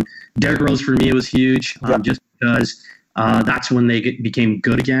 Derrick Rose for me was huge, just because that's when they became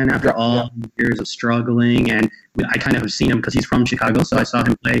good again after all years of struggling. And I kind of have seen him because he's from Chicago, so I saw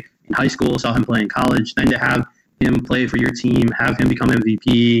him play in high school, saw him play in college. Then to have him play for your team, have him become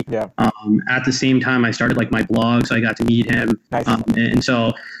MVP. Yeah. At the same time, I started like my blog, so I got to meet him. Nice. And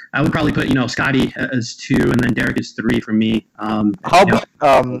so I would probably put, you know, Scottie as 2, and then Derrick is 3 for me.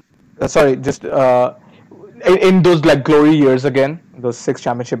 Sorry, just in those like glory years again, those 6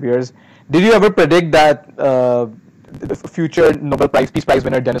 championship years, did you ever predict that the future Nobel Peace Prize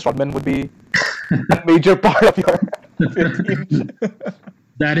winner Dennis Rodman would be a major part of your team?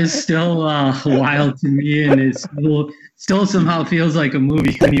 That is still wild to me, and it still somehow feels like a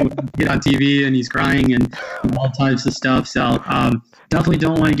movie when you get on TV and he's crying and all types of stuff. So definitely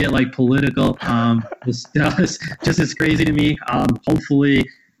don't want to get like political. This stuff is just as crazy to me. Hopefully,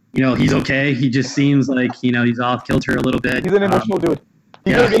 you know, he's okay. He just seems like, you know, he's off kilter a little bit. He's an emotional dude.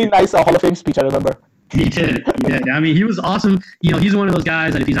 He did a really nice Hall of Fame speech, I remember. He did. I mean, he was awesome. You know, he's one of those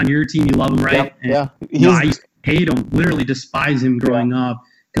guys that if he's on your team, you love him, right? Yeah. I used to hate him, literally despise him growing up.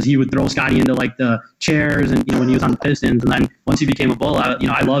 because he would throw Scotty into like the chairs and when he was on the Pistons, and then once he became a Bull,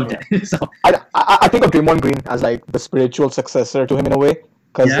 I loved it. So I think of Draymond Green as like the spiritual successor to him in a way,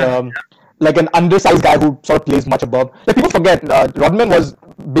 because like an undersized guy who sort of plays much above. Like people forget, Rodman was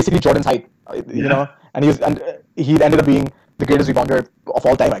basically Jordan's height, you know, and he ended up being the greatest rebounder of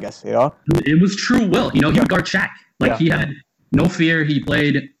all time, I guess. You know, it was true will. He would guard Shaq. Like he had no fear. He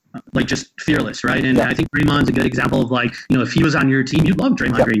played like just fearless, right? And I think Draymond's a good example of like, if he was on your team, you'd love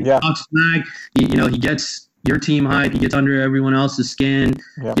Draymond Green. Yeah. Talks smack. He gets your team hype. He gets under everyone else's skin.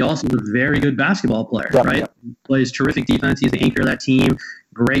 Yeah. He also is a very good basketball player, right? Yeah. He plays terrific defense. He's the anchor of that team.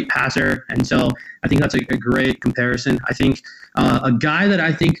 Great passer. And so I think that's a great comparison. I think a guy that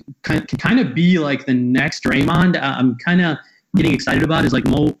I think can kind of be like the next Draymond, I'm kind of getting excited about is like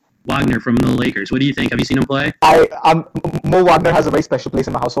Mo Wagner from the Lakers. What do you think? Have you seen him play? Mo Wagner has a very special place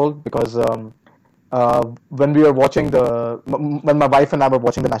in my household because when we were watching when my wife and I were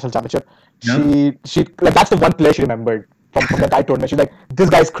watching the national championship, she like that's the one player she remembered from the entire tournament. She's like, this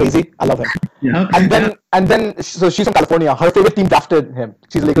guy's crazy. I love him. Yeah. And then so she's from California. Her favorite team drafted him.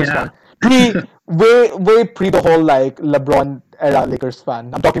 She's a Lakers fan. Way pre the whole like LeBron era Lakers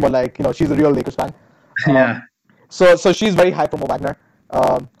fan. I'm talking about like she's a real Lakers fan. So she's very hyped for Mo Wagner.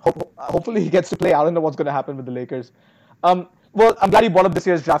 Hopefully he gets to play. I don't know what's going to happen with the Lakers. Well, I'm glad you brought up this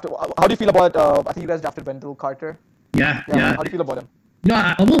year's draft. How do you feel about? I think you guys drafted Wendell Carter. Yeah. How do you feel about him?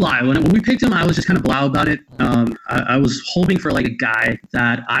 I won't lie. When we picked him, I was just kind of blah about it. I was hoping for like a guy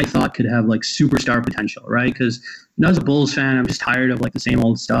that I thought could have like superstar potential, right? Because as a Bulls fan, I'm just tired of like the same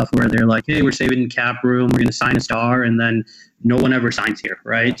old stuff where they're like, hey, we're saving cap room, we're going to sign a star, and then no one ever signs here,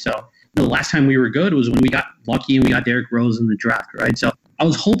 right? So the last time we were good was when we got lucky and we got Derrick Rose in the draft, right? So I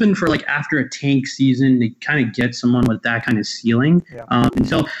was hoping for like after a tank season to kind of get someone with that kind of ceiling. Yeah. And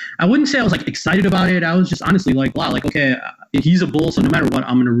so I wouldn't say I was like excited about it. I was just honestly like, wow, like, okay, he's a Bull, so no matter what,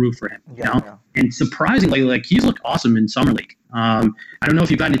 I'm going to root for him. Yeah. And surprisingly, like he's looked awesome in Summer League. I don't know if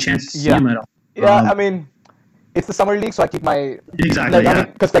you've gotten a chance to see him at all. Yeah, I mean, it's the Summer League, so I keep my exactly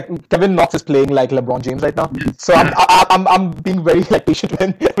because like Kevin Knox is playing like LeBron James right now, so I'm being very like patient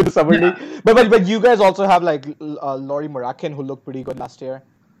with the Summer League. But you guys also have like Lauri Markkanen, who looked pretty good last year,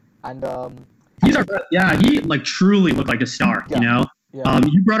 and he's he like truly looked like a star. Yeah.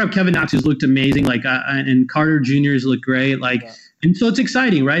 You brought up Kevin Knox, who's looked amazing, like and Carter Jr.'s looked great, like. Yeah. And so it's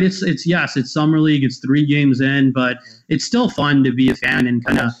exciting, right? It's Summer League, it's 3 games in, but it's still fun to be a fan and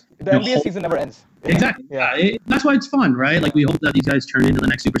kind of. The NBA season never ends. Exactly. Yeah. That's why it's fun, right? Like we hope that these guys turn into the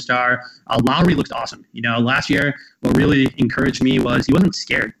next superstar. Lowry looked awesome. Last year, what really encouraged me was he wasn't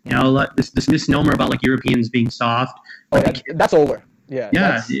scared. This misnomer about like Europeans being soft. That's over.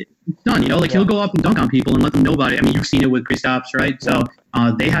 Yeah. It's done. He'll go up and dunk on people and let them know about it. I mean, you've seen it with Kristaps, right? So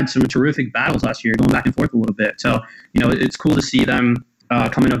they had some terrific battles last year, going back and forth a little bit. So it's cool to see them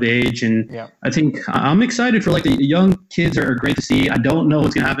coming of age, and I think I'm excited for like the young kids are great to see. I don't know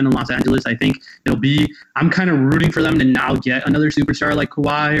what's gonna happen in Los Angeles. I think I'm kind of rooting for them to now get another superstar like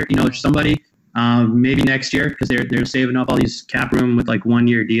Kawhi or somebody maybe next year, because they're saving up all these cap room with like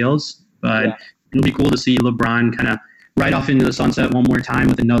 1-year deals. But it'll be cool to see LeBron kind of right off into the sunset one more time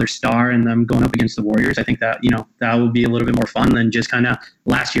with another star and them going up against the Warriors. I think that that would be a little bit more fun than just kind of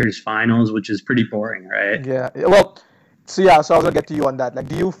last year's finals, which is pretty boring, right? Yeah. Well. So I was gonna get to you on that. Like,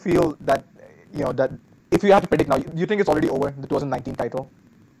 do you feel that that if you have to predict now, you think it's already over, the 2019 title?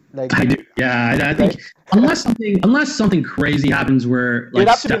 Like I do. Yeah, I think unless something crazy happens where like it'd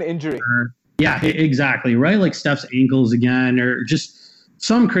have to be an injury. Exactly, right? Like Steph's ankles again, or just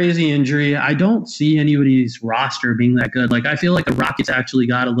some crazy injury. I don't see anybody's roster being that good. Like I feel like the Rockets actually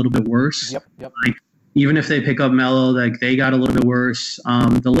got a little bit worse. Yep. Like even if they pick up Melo, like they got a little bit worse.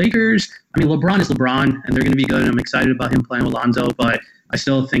 The Lakers, I mean, LeBron is LeBron, and they're going to be good. I'm excited about him playing with Lonzo, but I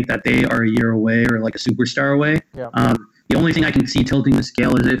still think that they are a year away or like a superstar away. Yeah. The only thing I can see tilting the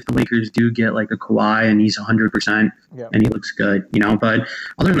scale is if the Lakers do get like a Kawhi and he's 100% and he looks good, But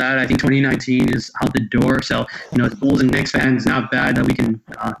other than that, I think 2019 is out the door. So, as Bulls and Knicks fans, not bad that we can,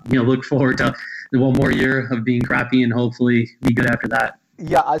 look forward to one more year of being crappy and hopefully be good after that.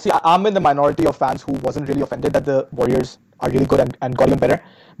 Yeah, I see. I'm in the minority of fans who wasn't really offended that the Warriors are really good and got even better,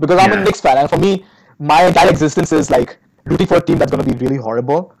 because I'm a Knicks fan, and for me, my entire existence is like rooting for a team that's going to be really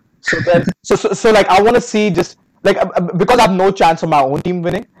horrible. So like I want to see just like because I have no chance of my own team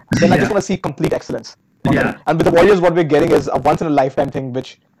winning, then I just want to see complete excellence. Yeah. And with the Warriors, what we're getting is a once in a lifetime thing,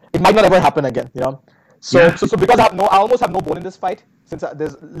 which it might not ever happen again. So because I almost have no bone in this fight, since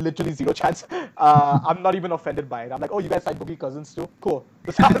there's literally zero chance. I'm not even offended by it. I'm like, oh, you guys fight Boogie Cousins too? Cool.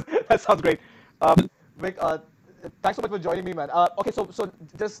 That sounds great. Vic, thanks so much for joining me, man. Okay, so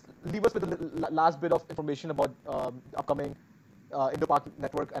just leave us with the last bit of information about upcoming Indo-Pak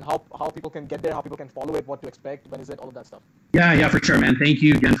network and how people can get there, how people can follow it, what to expect, when is it, all of that stuff? Yeah, for sure, man. Thank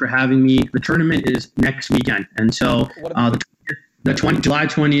you again for having me. The tournament is next weekend, and so July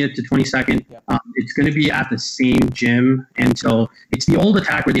 20th to 22nd, it's going to be at the same gym, and so it's the old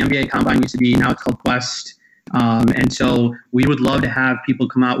Attack where the NBA Combine used to be. Now it's called Quest, and so we would love to have people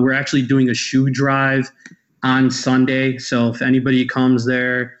come out. We're actually doing a shoe drive on Sunday, so if anybody comes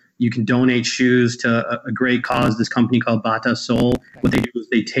there, you can donate shoes to a great cause, this company called Bata Soul. What they do is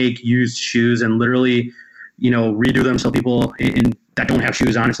they take used shoes and literally, redo them so people that don't have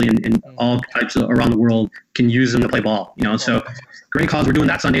shoes, honestly, in all types around the world can use them to play ball. So great cause. We're doing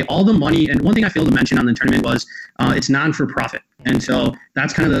that Sunday. All the money, and one thing I failed to mention on the tournament was it's non-for-profit. And so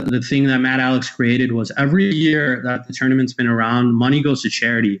that's kind of the thing that Matt Alex created was every year that the tournament's been around, money goes to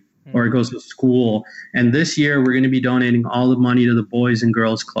charity. Or it goes to school. And this year, we're going to be donating all the money to the Boys and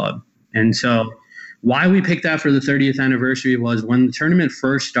Girls Club. And so why we picked that for the 30th anniversary was when the tournament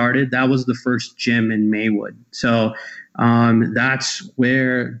first started, that was the first gym in Maywood. So that's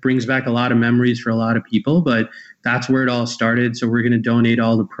where it brings back a lot of memories for a lot of people, but that's where it all started. So we're going to donate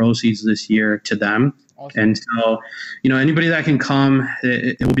all the proceeds this year to them. Awesome. And so, anybody that can come,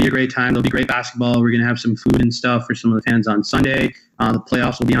 it will be a great time. There'll be great basketball. We're going to have some food and stuff for some of the fans on Sunday. The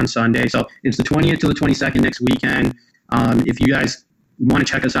playoffs will be on Sunday. So it's the 20th to the 22nd next weekend. If you guys want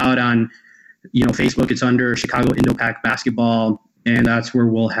to check us out on, Facebook, it's under Chicago Indo-Pak Basketball. And that's where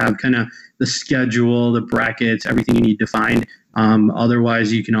we'll have kind of the schedule, the brackets, everything you need to find.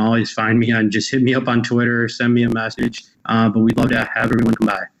 Otherwise, you can always find me on, just hit me up on Twitter, send me a message. But we'd love to have everyone come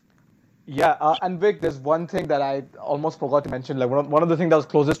by. Yeah, and Vic, there's one thing that I almost forgot to mention. Like one of the things that was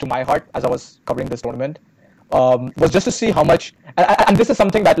closest to my heart as I was covering this tournament was just to see how much, and this is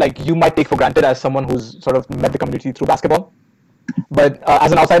something that like you might take for granted as someone who's sort of met the community through basketball. But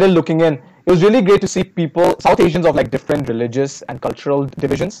as an outsider looking in, it was really great to see people, South Asians of like different religious and cultural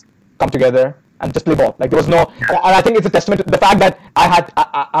divisions, come together and just play ball. Like there was no, and I think it's a testament to the fact that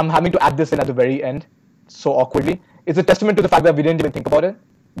I'm having to add this in at the very end so awkwardly. It's a testament to the fact that we didn't even think about it.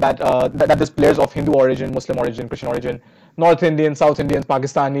 That there's players of Hindu origin, Muslim origin, Christian origin, North Indians, South Indians,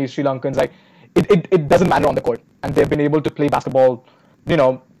 Pakistanis, Sri Lankans, like it doesn't matter on the court, and they've been able to play basketball,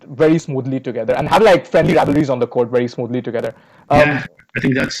 very smoothly together and have like friendly rivalries on the court very smoothly together. Yeah, I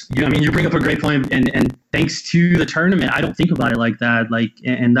think that's, you bring up a great point, and thanks to the tournament, I don't think about it like that,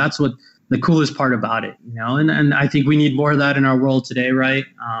 and that's what the coolest part about it, and I think we need more of that in our world today, right?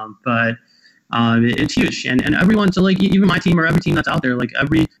 But it's huge, and everyone, so like even my team or every team that's out there, like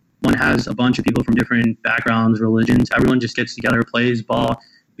everyone has a bunch of people from different backgrounds, religions. Everyone just gets together, plays ball,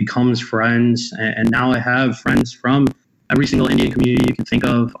 becomes friends, and now I have friends from every single Indian community you can think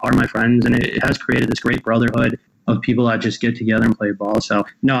of are my friends, and it has created this great brotherhood of people that just get together and play ball. So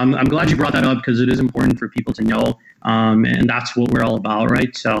no, I'm glad you brought that up because it is important for people to know, and that's what we're all about,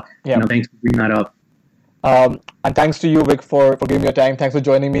 right? So thanks for bringing that up. And thanks to you, Vic, for giving me your time. Thanks for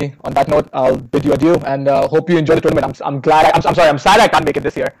joining me. On that note, I'll bid you adieu and hope you enjoy the tournament. I'm sad I can't make it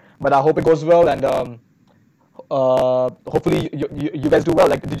this year, but I hope it goes well, and hopefully you guys do well.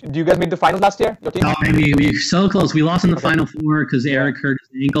 Like, did you guys make the finals last year, your team? No, we so close. We lost in the Final Four because Eric hurt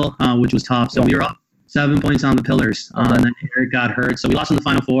his ankle, which was tough. So we were up 7 points on the pillars, and then Eric got hurt. So we lost in the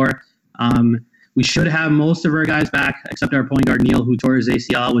Final Four. We should have most of our guys back, except our point guard, Neil, who tore his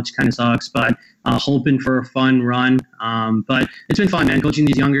ACL, which kind of sucks, but hoping for a fun run. But it's been fun, man, coaching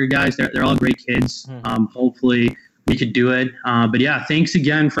these younger guys. They're all great kids. Hopefully we could do it. But yeah, thanks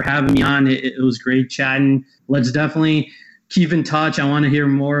again for having me on. It was great chatting. Let's definitely keep in touch. I want to hear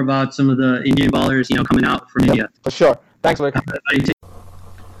more about some of the Indian ballers, coming out from India. For sure. Thanks, Vic.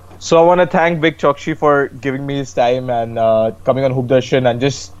 So I want to thank Vic Chokshi for giving me his time and coming on Hoop Darshan, and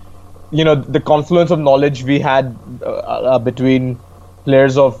just the confluence of knowledge we had between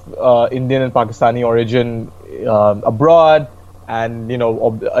players of Indian and Pakistani origin abroad, and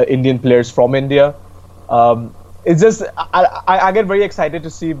Indian players from India. It's just I get very excited to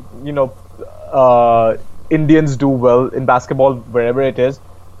see Indians do well in basketball wherever it is,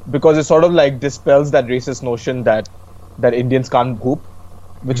 because it sort of like dispels that racist notion that Indians can't hoop,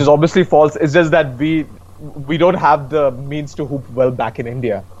 which is obviously false. It's just that we don't have the means to hoop well back in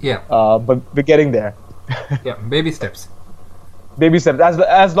India. Yeah. But we're getting there. Yeah, baby steps. Baby steps.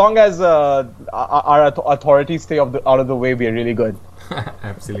 As long as our authorities stay out of the way, we're really good.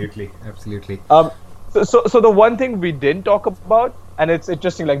 Absolutely. So the one thing we didn't talk about, and it's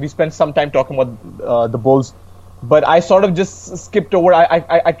interesting, like we spent some time talking about the Bulls, but I sort of just skipped over.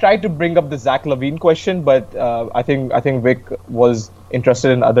 I tried to bring up the Zach LaVine question, but I think Vic was interested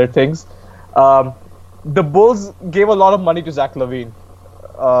in other things. The Bulls gave a lot of money to Zach LaVine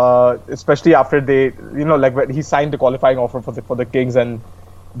especially after they, like when he signed the qualifying offer for the Kings, and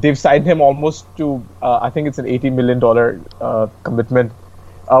they've signed him almost to, I think it's an $80 million commitment.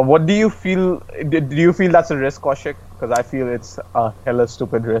 What do you feel? Do you feel that's a risk, Kaushik? Because I feel it's a hella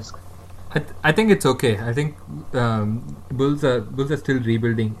stupid risk. I think it's okay. I think Bulls are still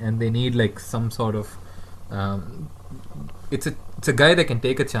rebuilding, and they need like some sort of. It's a guy they can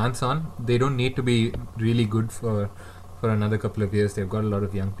take a chance on. They don't need to be really good for another couple of years. They've got a lot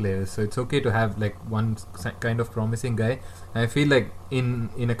of young players, so it's okay to have like one kind of promising guy. I feel like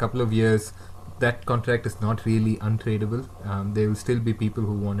in a couple of years, that contract is not really untradeable. There will still be people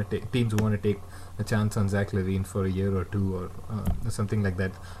who want to take teams who want to take a chance on Zach LaVine for a year or two or something like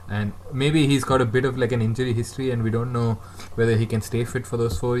that. And maybe he's got a bit of like an injury history, and we don't know whether he can stay fit for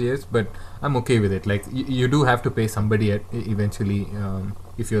those 4 years. But I'm okay with it. Like you do have to pay somebody eventually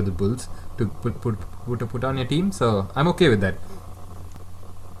if you're the Bulls to put on your team. So I'm okay with that.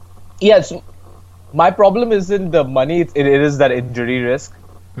 Yes, my problem isn't the money. It is that injury risk.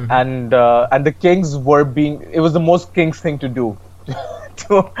 Mm-hmm. And the Kings it was the most Kings thing to do.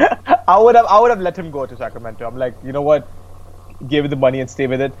 I would have let him go to Sacramento. I'm like, you know what, give it the money and stay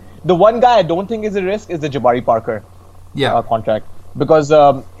with it. The one guy I don't think is a risk is the Jabari Parker contract, because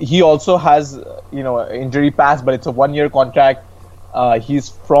he also has injury pass, but it's a 1 year contract. He's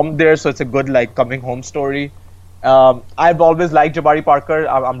from there, so it's a good like coming home story. I've always liked Jabari Parker.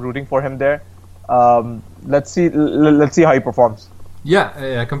 I'm rooting for him there. Let's see how he performs.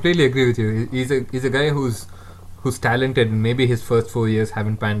 Yeah, I completely agree with you. He's a guy who's talented, and maybe his first 4 years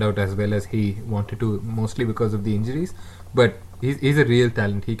haven't panned out as well as he wanted to, mostly because of the injuries. But he's a real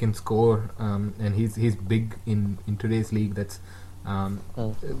talent. He can score, and he's big in today's league. That's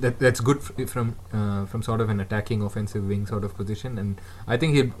good from sort of an attacking offensive wing sort of position, and I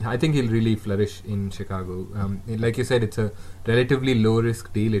think he'll really flourish in Chicago. Like you said, it's a relatively low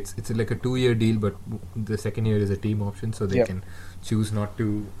risk deal. It's like a 2 year deal, but the second year is a team option, so they can choose not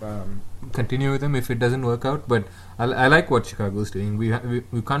to continue with him if it doesn't work out. But I like what Chicago's doing.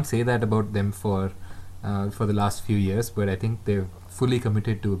 We can't say that about them for the last few years, but I think they've fully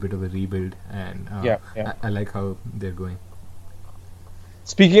committed to a bit of a rebuild, and I like how they're going.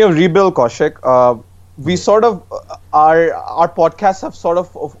 Speaking of rebuild, Kaushik, we sort of our podcasts have sort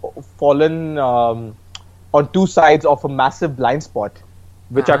of fallen on two sides of a massive blind spot,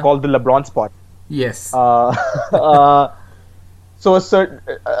 which I call the LeBron spot. Yes. So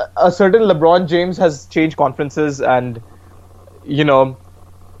a certain LeBron James has changed conferences and really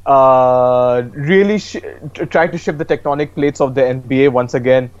tried to shift the tectonic plates of the NBA once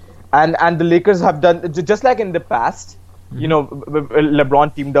again, and the Lakers have done just like in the past.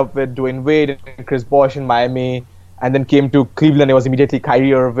 LeBron teamed up with Dwayne Wade and Chris Bosh in Miami, and then came to Cleveland. It was immediately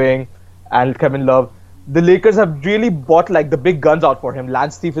Kyrie Irving and Kevin Love. The Lakers have really bought like the big guns out for him: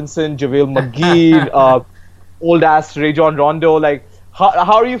 Lance Stephenson, JaVale McGee, old ass Rajon Rondo. Like,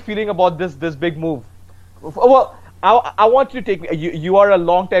 how are you feeling about this big move? Well, I want you to take me. You are a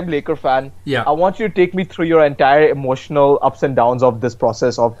long-time Laker fan. Yeah. I want you to take me through your entire emotional ups and downs of this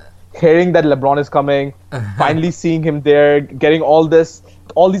process of hearing that LeBron is coming, finally seeing him there, getting all these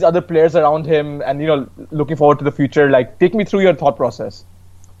other players around him, and looking forward to the future. Like, take me through your thought process.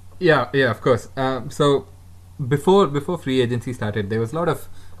 Yeah, of course. So before free agency started, there was a lot of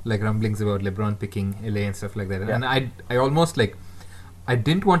like rumblings about LeBron picking LA and stuff like that, and I almost like I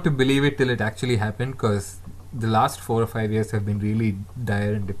didn't want to believe it till it actually happened, because the last 4 or 5 years have been really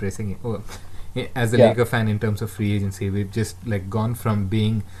dire and depressing. As a Laker fan, in terms of free agency, we've just like gone from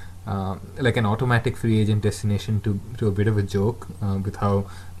being like an automatic free agent destination to a bit of a joke with how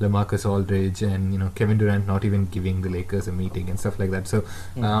LaMarcus Aldridge and Kevin Durant not even giving the Lakers a meeting and stuff like that. So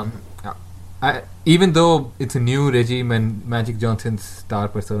even though it's a new regime and Magic Johnson's star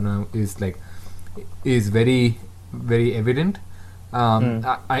persona is very, very evident,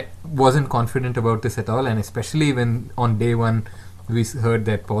 I wasn't confident about this at all, and especially when on day one we heard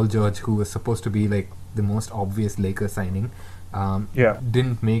that Paul George, who was supposed to be like the most obvious Laker signing,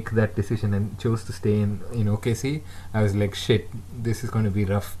 didn't make that decision and chose to stay in OKC. I was like, shit, this is going to be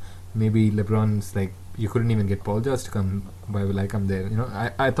rough. Maybe LeBron's like, you couldn't even get Paul George to come, why will I come there?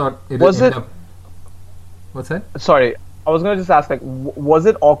 I thought it was it. What's that? Sorry, I was going to just ask, like, was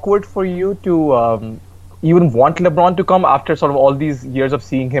it awkward for you to even want LeBron to come after sort of all these years of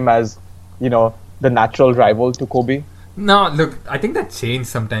seeing him as the natural rival to Kobe? No, look, I think that changed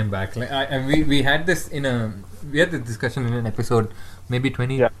some time back. Like, we had this we had this discussion in an episode maybe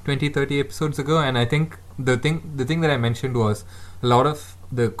 20, 30 episodes ago, and I think the thing that I mentioned was a lot of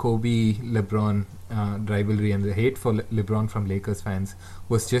the Kobe-LeBron rivalry and the hate for LeBron from Lakers fans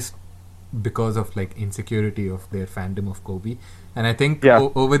was just because of like insecurity of their fandom of Kobe. And I think Yeah.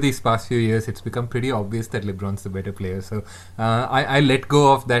 over these past few years, it's become pretty obvious that LeBron's the better player. So I let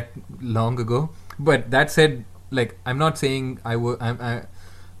go of that long ago. But that said, like I'm not saying I'm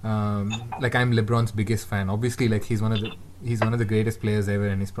LeBron's biggest fan. Obviously, like he's one of the greatest players ever,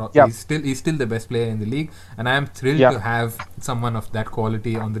 and he's still the best player in the league. And I am thrilled to have someone of that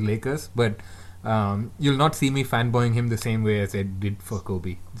quality on the Lakers. But you'll not see me fanboying him the same way as I did for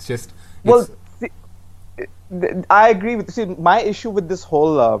Kobe. It's just I agree with. See, my issue with this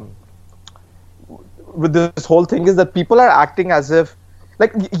whole thing is that people are acting as if,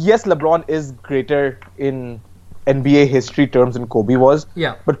 like, yes, LeBron is greater in NBA history terms than Kobe was.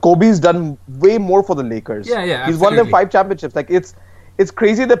 Yeah. But Kobe's done way more for the Lakers. Yeah, He's won them 5 championships. Like, it's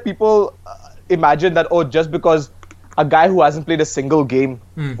crazy that people imagine that, oh, just because a guy who hasn't played a single game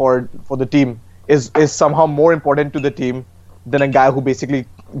for the team is somehow more important to the team than a guy who basically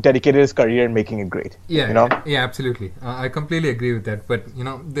dedicated his career in making it great. Yeah, you know? Yeah, absolutely. I completely agree with that. But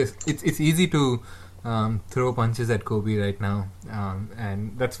it's easy to throw punches at Kobe right now,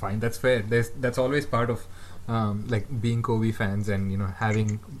 and that's fine. That's fair. That's always part of like being Kobe fans, and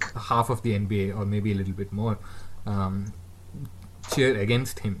having half of the NBA or maybe a little bit more cheer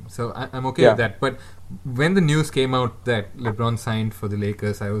against him. So I'm okay with that. But when the news came out that LeBron signed for the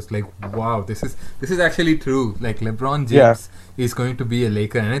Lakers, I was like, wow, this is actually true. Like LeBron James is going to be a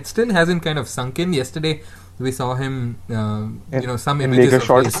Laker, and it still hasn't kind of sunk in. Yesterday we saw him, some images Laker of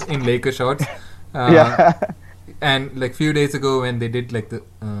shorts. in Laker shorts. And like few days ago when they did like the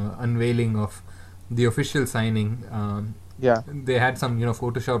unveiling of the official signing, they had some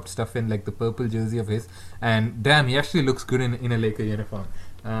photoshopped stuff in like the purple jersey of his, and damn, he actually looks good in a Laker uniform.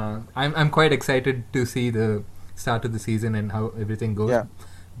 I'm quite excited to see the start of the season and how everything goes.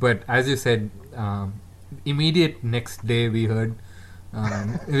 But as you said, immediate next day we heard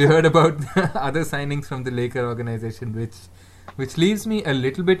about other signings from the Laker organization, which leaves me a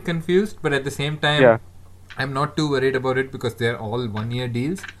little bit confused. But at the same time, I'm not too worried about it because they're all 1-year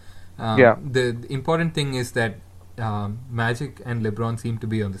deals. The important thing is that Magic and LeBron seem to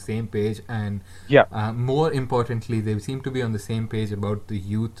be on the same page, and more importantly, they seem to be on the same page about the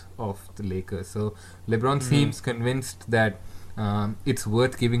youth of the Lakers. So LeBron seems convinced that it's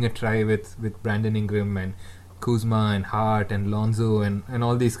worth giving a try with Brandon Ingram and Kuzma and Hart and Lonzo and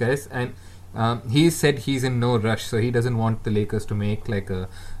all these guys. And he said he's in no rush, so he doesn't want the Lakers to make like a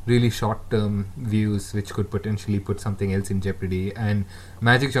really short-term views which could potentially put something else in jeopardy. And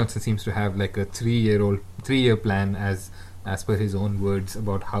Magic Johnson seems to have like a 3-year plan as per his own words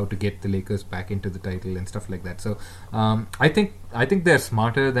about how to get the Lakers back into the title and stuff like that. So I think they're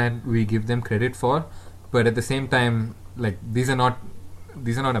smarter than we give them credit for, but at the same time, like these are not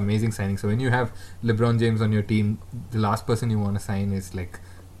amazing signings. So when you have LeBron James on your team, the last person you want to sign is like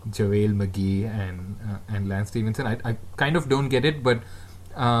JaVale McGee and Lance Stevenson. I kind of don't get it, but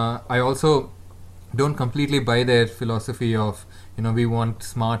I also don't completely buy their philosophy of we want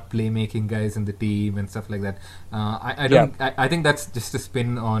smart playmaking guys in the team and stuff like that. I think that's just a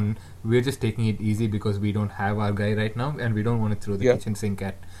spin on we're just taking it easy because we don't have our guy right now, and we don't want to throw the kitchen sink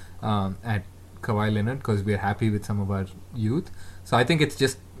at Kawhi Leonard because we're happy with some of our youth. So I think it's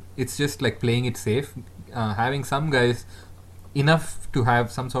just like playing it safe, having some guys enough to have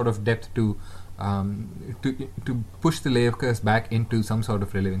some sort of depth to push the Lakers back into some sort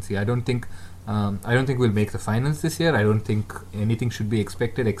of relevancy. I don't think we'll make the finals this year. I don't think anything should be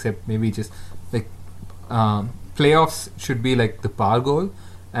expected except maybe just like playoffs should be like the par goal,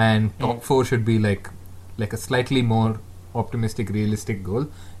 and top 4 should be like a slightly more optimistic, realistic goal,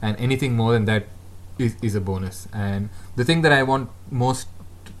 and anything more than that is a bonus. And the thing that I want most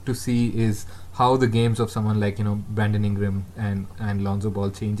to see is how the games of someone like Brandon Ingram and Lonzo Ball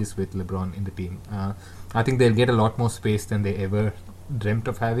changes with LeBron in the team. I think they'll get a lot more space than they ever dreamt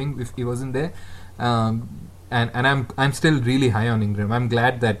of having if he wasn't there. And I'm still really high on Ingram. I'm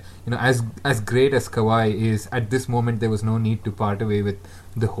glad that as great as Kawhi is at this moment, there was no need to part away with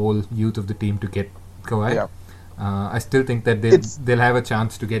the whole youth of the team to get Kawhi. I still think that they'll have a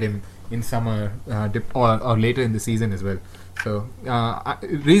chance to get him in summer or later in the season as well. So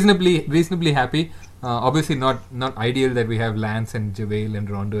reasonably happy. Obviously not ideal that we have Lance and JaVale and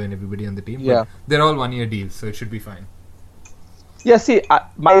Rondo and everybody on the team. But they're all 1-year deals, so it should be fine. Yeah, see,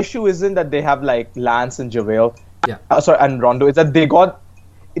 my issue isn't that they have like Lance and JaVale, and Rondo. It's that they got.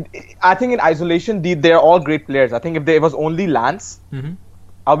 I think in isolation, they're all great players. I think if there was only Lance,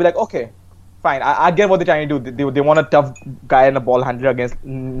 I'll be like, okay, fine. I get what they're trying to do. They want a tough guy and a ball handler against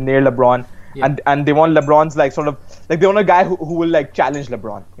near LeBron, and they want LeBron's like sort of like they want a guy who will like challenge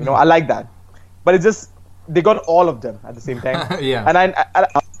LeBron. I like that, but it's just they got all of them at the same time. And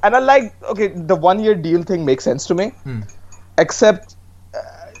I like, okay, the 1-year deal thing makes sense to me. Except,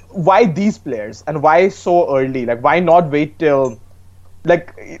 why these players and why so early? Like, why not wait till,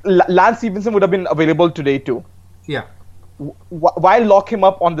 like, Lance Stevenson would have been available today too. Yeah. Why lock him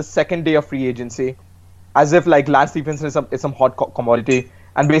up on the second day of free agency, as if like Lance Stevenson is some hot commodity,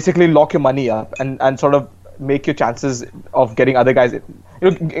 and basically lock your money up and sort of make your chances of getting other guys,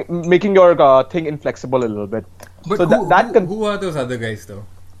 making your thing inflexible a little bit. But so who are those other guys though?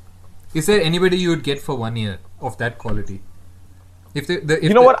 Is there anybody you would get for 1 year of that quality? I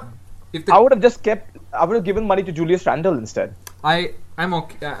would have just I would have given money to Julius Randle instead. I'm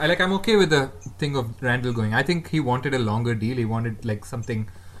okay with the thing of Randle going. I think he wanted a longer deal. He wanted like something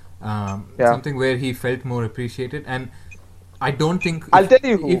where he felt more appreciated. And I don't think I'll tell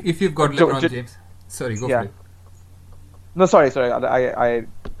you if you've got LeBron James. Sorry, go for it. No, sorry. I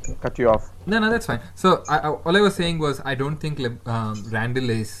cut you off. No, that's fine. So all I was saying was I don't think Randle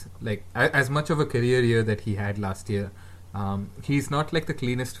is like as much of a career year that he had last year. He's not like the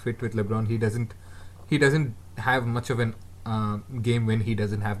cleanest fit with LeBron. He doesn't have much of an game when he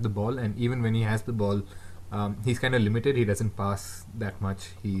doesn't have the ball, and even when he has the ball, he's kind of limited. He doesn't pass that much.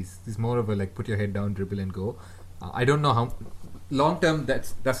 He's more of a like put your head down, dribble and go. I don't know how long term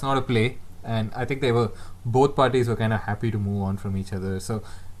that's not a play, and I think both parties were kind of happy to move on from each other. So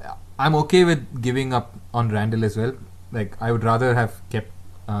I'm okay with giving up on Randle as well. Like I would rather have kept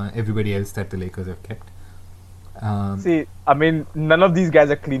everybody else that the Lakers have kept. See, I mean, none of these guys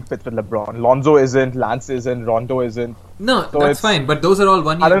are clean fits with LeBron. Lonzo isn't, Lance isn't, Rondo isn't. No, so that's fine. But those are all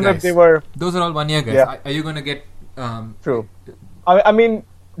 1 year guys. I don't know if they were. Those are all 1 year guys. Yeah. Are you going to get? True. I mean,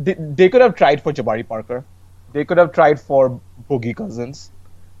 they could have tried for Jabari Parker. They could have tried for Boogie Cousins.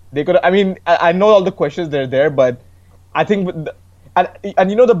 They could. I mean, I know all the questions they're there, but I think, and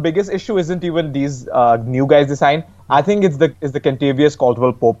you know, the biggest issue isn't even these new guys they signed. I think it's the Kentavious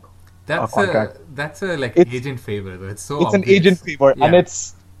Caldwell Pope. That's a agent favor though. It's obvious. An agent favor, yeah. And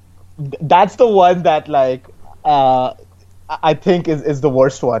that's the one that like I think is the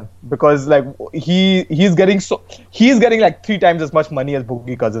worst one, because like he's getting like 3 times as much money as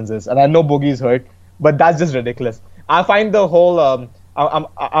Boogie Cousins is, and I know Boogie's hurt, but that's just ridiculous. I find the whole I'm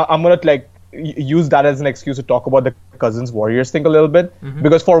gonna like use that as an excuse to talk about the Cousins Warriors thing a little bit,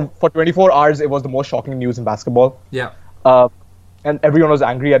 because for 24 hours it was the most shocking news in basketball. Yeah. And everyone was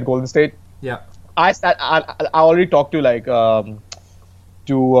angry at Golden State. Yeah. I already talked to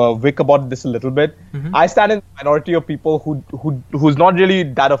Vic about this a little bit. I stand in the minority of people who's not really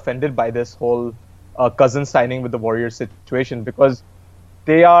that offended by this whole Cousins signing with the Warriors situation, because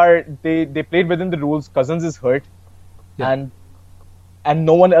they played within the rules. Cousins is hurt, and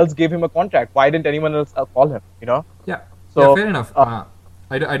no one else gave him a contract. Why didn't anyone else call him? You know? Yeah. So fair enough.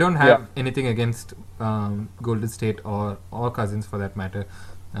 I don't have anything against Golden State or Cousins for that matter.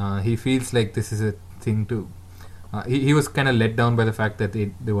 He feels like this is a thing to. He was kind of let down by the fact that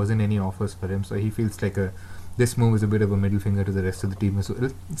there wasn't any offers for him, so he feels like this move is a bit of a middle finger to the rest of the team as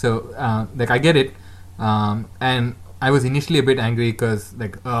well. So I get it, and I was initially a bit angry because they're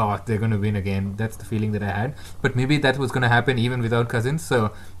going to win again. That's the feeling that I had. But maybe that was going to happen even without Cousins,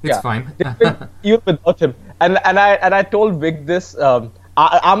 so it's fine. Even without him, and I told Vic this.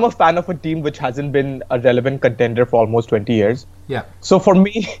 I'm a fan of a team which hasn't been a relevant contender for almost 20 years. Yeah. So for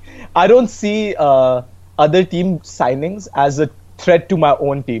me, I don't see other team signings as a threat to my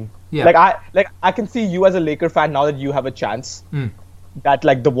own team. Yeah. I can see you as a Laker fan now that you have a chance. That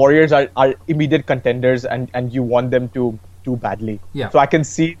like the Warriors are immediate contenders and you want them to do badly. Yeah. So I can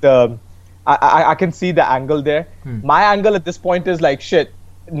see I can see the angle there. My angle at this point is like shit.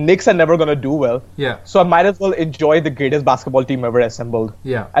 Knicks are never gonna do well. Yeah. So I might as well enjoy the greatest basketball team ever assembled.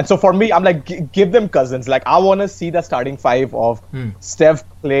 Yeah. And so for me, I'm like, give them Cousins. Like I want to see the starting 5 of Steph,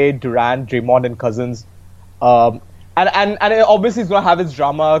 Clay, Durant, Draymond, and Cousins. And it obviously it's gonna have its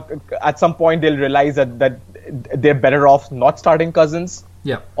drama. At some point, they'll realize that they're better off not starting Cousins.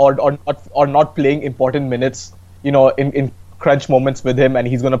 Yeah. Or not playing important minutes. You know, in crunch moments with him, and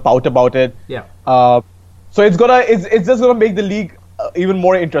he's gonna pout about it. Yeah. So it's just gonna make the league even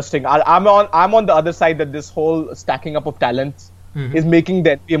more interesting. I'm on the other side that this whole stacking up of talents is making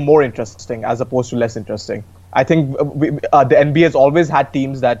the NBA more interesting as opposed to less interesting. I think the NBA has always had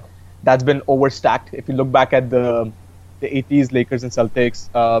teams that's been overstacked. If you look back at the 80s Lakers and Celtics,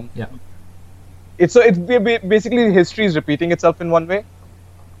 it's basically history is repeating itself in one way.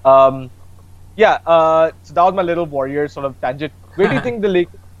 So that was my little Warriors sort of tangent. Where do you think the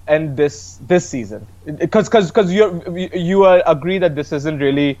Lakers end this season? Because you agree that this is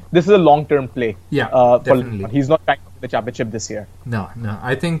a long-term play. Yeah, definitely. He's not trying to win the championship this year. No.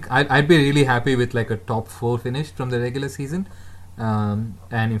 I think I'd be really happy with like a top 4 finish from the regular season. and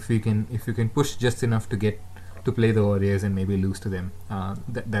if you can push just enough to play the Warriors and maybe lose to them,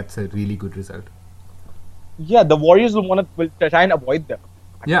 that's a really good result. Yeah, the Warriors will try and avoid them.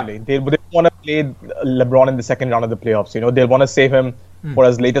 Actually. Yeah. They want to play LeBron in the second round of the playoffs. They'll want to save him for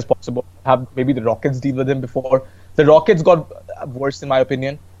as late as possible. Have maybe the Rockets deal with him before. The Rockets got worse, in my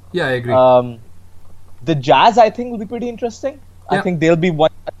opinion. Yeah, I agree. The Jazz, I think, will be pretty interesting. Yeah. I think they'll be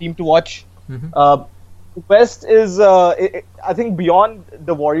one team to watch. Mm-hmm. West is, I think, beyond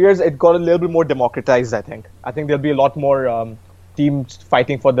the Warriors, it got a little bit more democratized. I think there'll be a lot more teams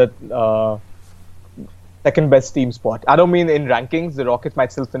fighting for the second best team spot. I don't mean in rankings. The Rockets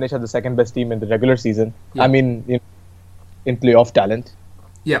might still finish as the second best team in the regular season. Yeah. I mean in playoff talent.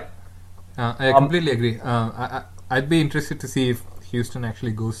 Yeah, I completely agree. I'd be interested to see if Houston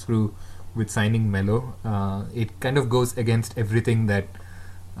actually goes through with signing Melo. It kind of goes against everything that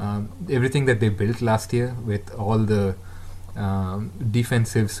they built last year with all the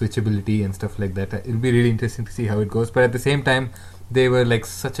defensive switchability and stuff like that. It'll be really interesting to see how it goes. But at the same time, they were like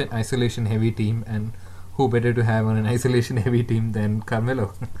such an isolation heavy team, and who better to have on an isolation heavy team than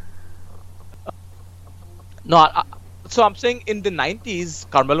Carmelo? No, so I'm saying in the 90s,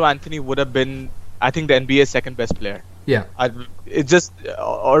 Carmelo Anthony would have been, I think, the NBA's second best player. Yeah, it's just,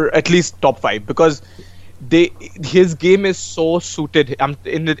 or at least top 5, because his game is so suited.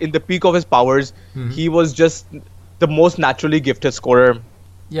 In the peak of his powers, he was just the most naturally gifted scorer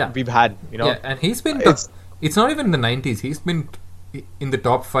we've had. Yeah, and he's been. It's not even in the 90s. He's been in the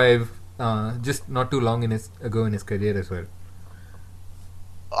top 5 just not too long ago in his career as well.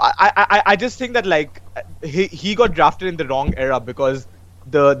 I just think that like he got drafted in the wrong era, because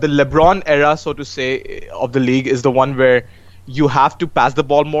the LeBron era, so to say, of the league is the one where you have to pass the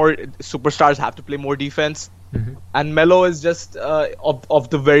ball more. Superstars have to play more defense, and Melo is just of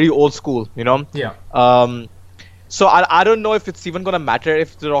the very old school, Yeah. So I don't know if it's even gonna matter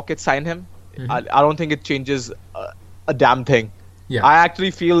if the Rockets sign him. I don't think it changes a damn thing. Yeah. I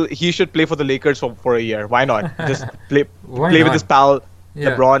actually feel he should play for the Lakers for a year. Why not? Just play Why with not? his pal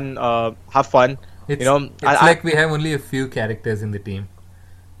Yeah. LeBron. Have fun. It's like we have only a few characters in the team.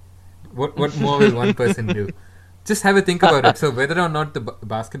 What more will one person do? Just have a think about it. So whether or not the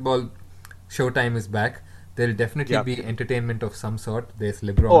basketball showtime is back, there'll definitely be entertainment of some sort. There's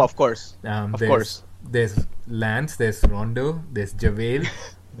LeBron. Oh, of course. There's Lance. There's Rondo. There's JaVale.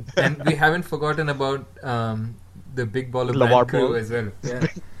 And we haven't forgotten about the big ball of LeVar crew as well. Yeah.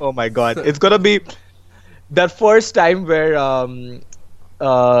 Oh my God! It's gonna be that first time where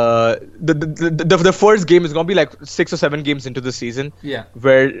the first game is gonna be like 6 or 7 games into the season. Yeah.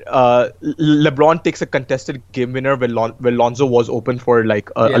 Where LeBron takes a contested game winner where Lonzo was open for like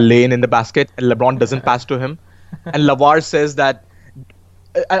a lane in the basket, and LeBron doesn't pass to him, and LeVar says that.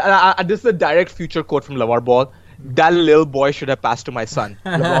 This is a direct future quote from LeVar Ball. That little boy should have passed to my son.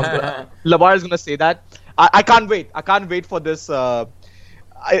 LeVar is gonna say that. I can't wait. I can't wait for this. It'll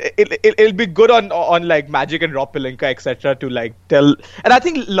be good on like Magic and Rob Pelinka, etc. to like tell. And I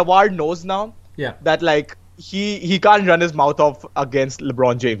think LeVar knows now. Yeah. That like he can't run his mouth off against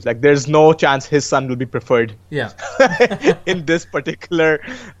LeBron James. Like there's no chance his son will be preferred. Yeah. in this particular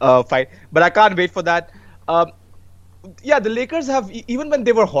fight. But I can't wait for that. Yeah, the Lakers have, even when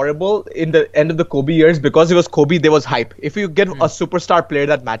they were horrible in the end of the Kobe years, because it was Kobe, there was hype. If you get a superstar player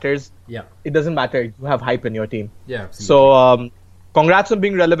that matters, it doesn't matter. You have hype in your team. Yeah, absolutely. So, congrats on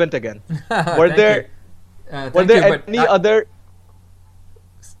being relevant again. Were there any other?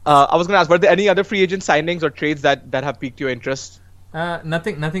 I was going to ask, were there any other free agent signings or trades that have piqued your interest?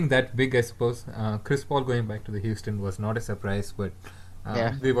 Nothing that big, I suppose. Chris Paul going back to the Houston was not a surprise, but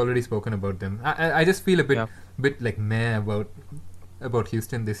we've already spoken about them. I just feel a bit like meh about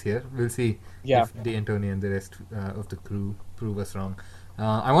Houston this year. We'll see if D'Antoni and the rest of the crew prove us wrong.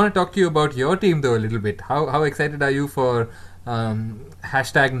 I want to talk to you about your team though a little bit. How excited are you for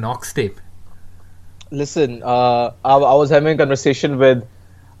hashtag Knox tape? Listen, I was having a conversation with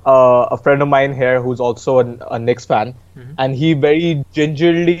a friend of mine here who's also a Knicks fan, and he very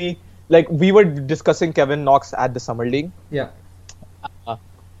gingerly, like we were discussing Kevin Knox at the Summer League. Yeah.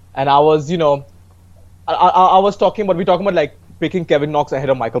 And I was, I was talking about like picking Kevin Knox ahead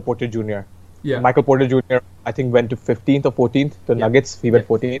of Michael Porter Jr. Yeah. Michael Porter Jr. I think went to 15th or 14th. The Nuggets, he went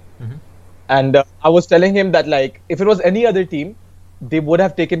 14th. And I was telling him that like if it was any other team, they would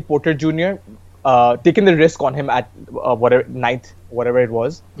have taken Porter Jr. Taken the risk on him at whatever 9th, whatever it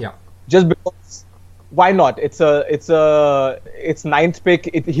was. Yeah. Just because, why not? It's 9th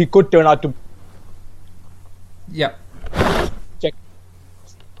pick. He could turn out to. Yeah. Check.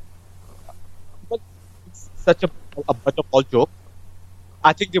 But it's such a butterball joke.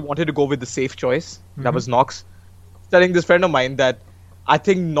 I think they wanted to go with the safe choice. That was Knox. telling this friend of mine that I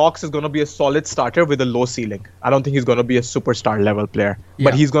think Knox is going to be a solid starter with a low ceiling. I don't think he's going to be a superstar level player,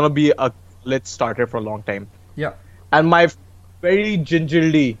 but he's going to be a solid starter for a long time. Yeah. And my very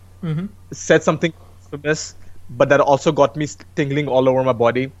gingerly said something famous, but that also got me tingling all over my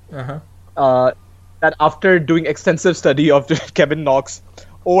body. That after doing extensive study of Kevin Knox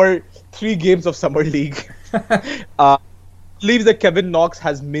over 3 games of Summer League, believes that Kevin Knox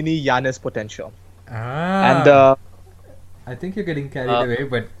has mini Giannis potential. And I think you're getting carried away,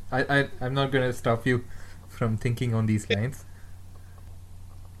 but I'm not going to stop you from thinking on these lines.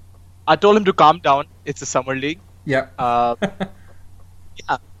 I told him to calm down. It's a Summer League. Yeah.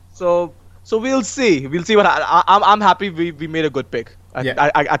 Yeah. So we'll see. We'll see what I'm happy we made a good pick.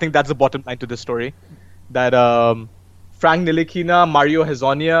 I think that's the bottom line to this story. That Frank Ntilikina, Mario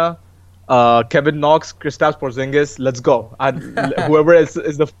Hezonja, Kevin Knox, Kristaps Porzingis, let's go. And whoever is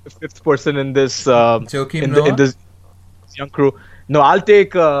the 5th person in this in this young crew. No, I'll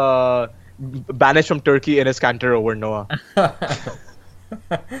take Banish from Turkey and Kanter over Noah.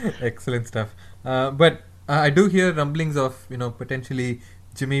 Excellent stuff. But I do hear rumblings of potentially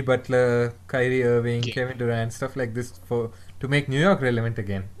Jimmy Butler, Kyrie Irving, Kevin Durant, stuff like this to make New York relevant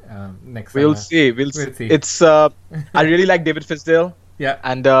again next summer. We'll see. It's I really like David Fizdale. Yeah.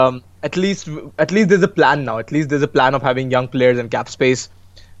 And at least there's a plan now. At least there's a plan of having young players and cap space.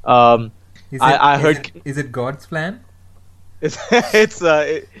 I heard. Is it God's plan? It's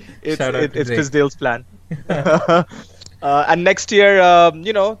Fizdale's plan. And next year,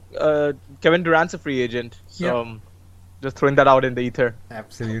 Kevin Durant's a free agent. So just throwing that out in the ether.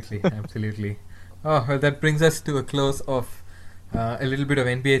 Absolutely. Oh, well, that brings us to a close of a little bit of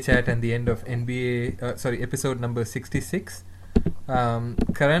NBA chat and the end of episode number 66.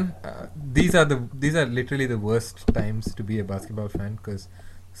 Karan, these are literally the worst times to be a basketball fan because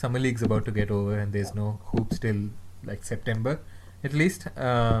Summer League's about to get over and there's no hoops till like September at least.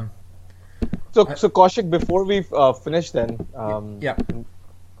 So Kaushik, before we finish then,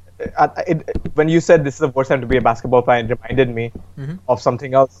 when you said this is the worst time to be a basketball fan, it reminded me of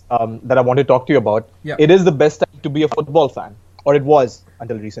something else that I want to talk to you about. Yeah. It is the best time to be a football fan, or it was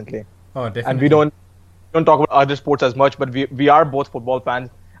until recently. Oh, definitely. And we don't talk about other sports as much, but we are both football fans.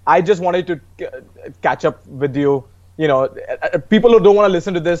 I just wanted to catch up with you. People who don't want to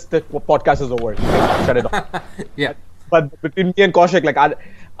listen to this, the podcast is over. Shut it off. Yeah. But between me and Kaushik,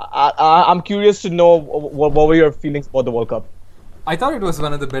 I'm curious to know what were your feelings about the World Cup. I thought it was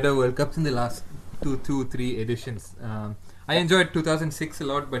one of the better World Cups in the last 3 editions. I enjoyed 2006 a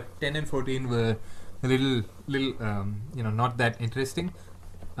lot, but 10 and 14 were a little not that interesting.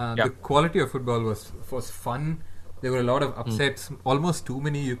 The quality of football was fun. There were a lot of upsets, almost too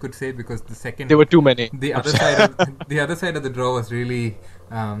many, you could say, because there were too many. The other side of the draw was really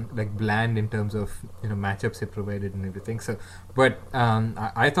bland in terms of matchups it provided and everything. So, but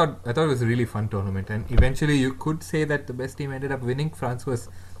I thought it was a really fun tournament, and eventually you could say that the best team ended up winning. France was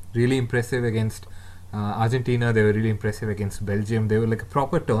really impressive against Argentina. They were really impressive against Belgium. They were like a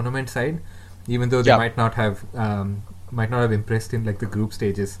proper tournament side, even though they might not have impressed in like the group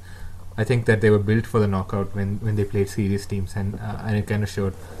stages. I think that they were built for the knockout when they played serious teams, and it kind of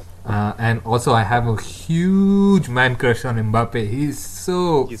showed. And also, I have a huge man crush on Mbappe. He's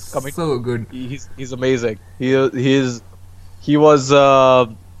so good. He's amazing. He was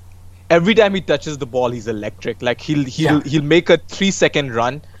every time he touches the ball, he's electric. Like he'll make a 3-second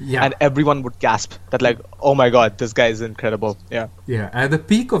run, and everyone would gasp. That like, oh my god, this guy is incredible. Yeah. Yeah. And the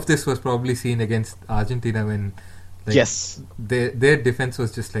peak of this was probably seen against Argentina when. Their defense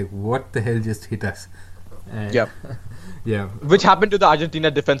was just like, what the hell just hit us? Yeah. Which happened to the Argentina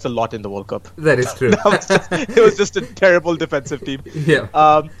defense a lot in the World Cup. That is true. It was just a terrible defensive team. Yeah.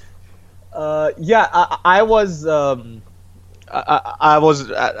 I was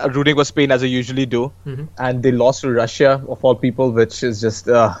rooting for Spain as I usually do, and they lost to Russia of all people, which is just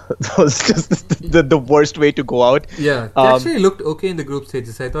was just the worst way to go out. Yeah. They actually looked okay in the group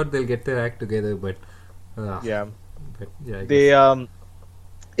stages. I thought they'll get their act together, but.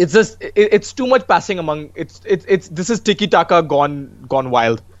 It's too much passing among this is tiki taka gone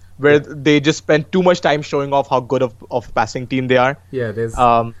wild, where they just spend too much time showing off how good of passing team they are. Yeah,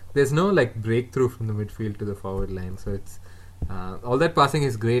 there's no like breakthrough from the midfield to the forward line, so it's all that passing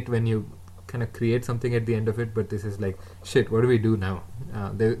is great when you kind of create something at the end of it, but this is like shit, what do we do now?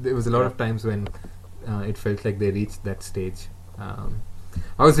 There was a lot of times when it felt like they reached that stage. I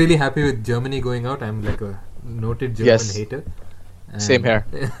was really happy with Germany going out. I'm like a noted German hater. Same here.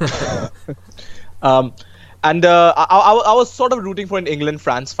 I was sort of rooting for an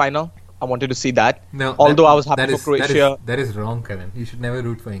England-France final. I wanted to see that. No, although I was happy for Croatia. That is wrong, Karan. You should never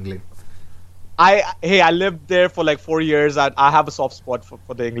root for England. I lived there for like 4 years. I have a soft spot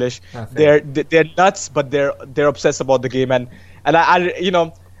for the English. They're nuts, but they're obsessed about the game, and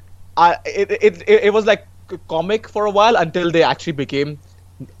it was like comic for a while until they actually became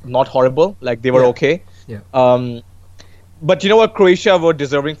not horrible. Like they were okay. Yeah. But you know what? Croatia were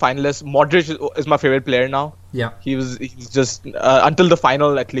deserving finalists. Modric is my favorite player now. Yeah. He's just until the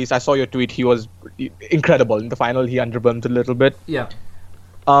final, at least. I saw your tweet. He was incredible in the final. He underwhelmed a little bit. Yeah.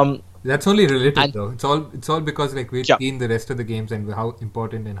 That's only relative though. It's all because like we've seen the rest of the games and how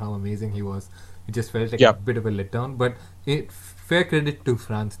important and how amazing he was. It just felt like a bit of a letdown. But fair credit to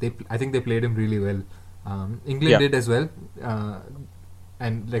France. I think they played him really well. England did as well.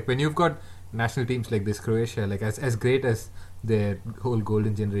 And like when you've got national teams like this, Croatia, like as great as their whole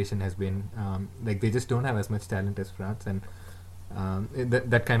golden generation has been, like they just don't have as much talent as France, and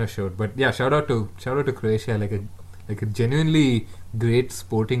that kind of showed. But yeah, shout out to Croatia, like a genuinely great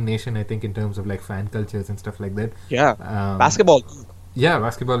sporting nation, I think, in terms of like fan cultures and stuff like that. Yeah, basketball. Yeah,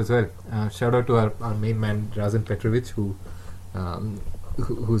 basketball as well. Shout out to our main man Drazen Petrovic,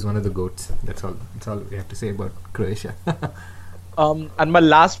 who's one of the goats. That's all we have to say about Croatia. And my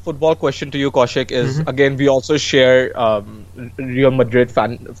last football question to you, Kaushik, is again, we also share Real Madrid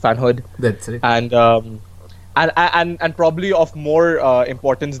fanhood. That's it. And probably of more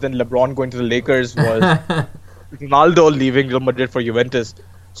importance than LeBron going to the Lakers was Ronaldo leaving Real Madrid for Juventus.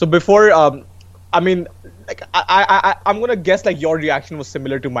 So before, I mean, like I'm gonna guess like your reaction was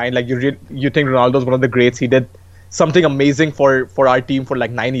similar to mine. Like you think Ronaldo's one of the greats. He did something amazing for our team for like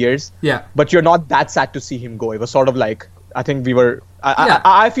 9 years. Yeah. But you're not that sad to see him go. It was sort of like, I think we were.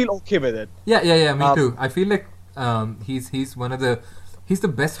 I feel okay with it. Yeah. Me too. I feel like he's the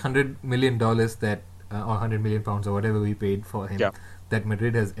best $100 million that or £100 million or whatever we paid for him that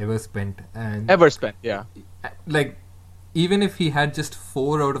Madrid has ever spent. Yeah. Like even if he had just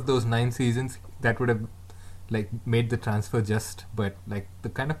 4 out of those 9 seasons, that would have like made the transfer just. But like the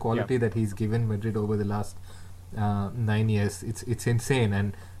kind of quality that he's given Madrid over the last 9 years, it's insane.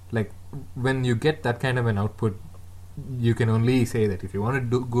 And like when you get that kind of an output, you can only say that if you want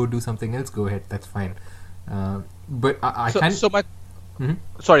to go do something else, go ahead. That's fine. But I can't. So my.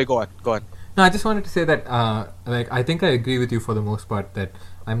 Sorry, go on. No, I just wanted to say that like I think I agree with you for the most part that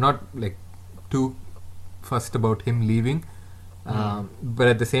I'm not like too fussed about him leaving, but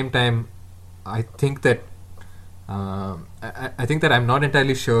at the same time, I think that I think that I'm not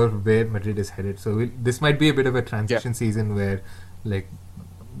entirely sure where Madrid is headed. So this might be a bit of a transition season where like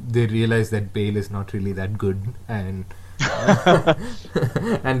they realize that Bale is not really that good, and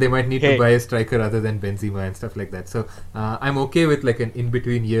and they might need to buy a striker other than Benzema and stuff like that. So I'm okay with like an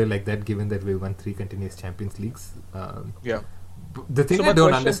in-between year like that, given that we won 3 continuous Champions Leagues. The thing I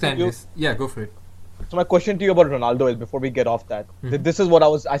don't understand is go for it. So my question to you about Ronaldo is, before we get off that, this is what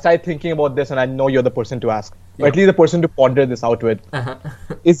I started thinking about this, and I know you're the person to ask, or at least the person to ponder this out with.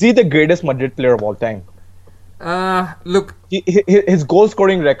 Is he the greatest Madrid player of all time? Look, his goal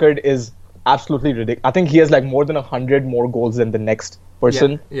scoring record is absolutely ridiculous. I think he has like more than 100 more goals than the next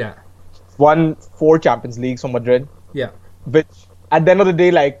person. Yeah. Won 4 Champions Leagues for Madrid. Yeah. Which at the end of the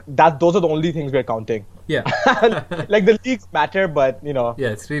day, like those are the only things we're counting. Yeah. Like the leagues matter, but you know. Yeah,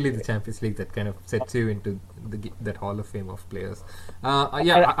 it's really the Champions League that kind of sets you into that Hall of Fame of players.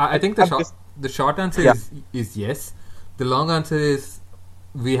 I think the short answer is yes. The long answer is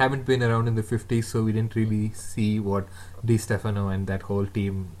we haven't been around in the 50s, so we didn't really see what Di Stefano and that whole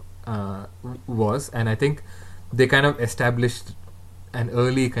team was, and I think they kind of established an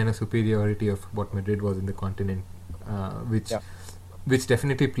early kind of superiority of what Madrid was in the continent, which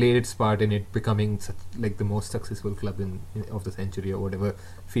definitely played its part in it becoming like the most successful club of the century, or whatever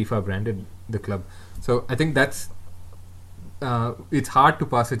FIFA branded the club. So I think that's it's hard to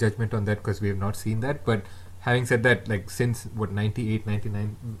pass a judgment on that because we have not seen that. But having said that, like since 98,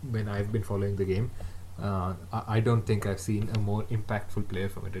 99, when I've been following the game, I don't think I've seen a more impactful player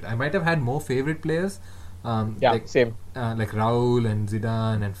for Madrid. I might have had more favorite players, same. Like Raúl and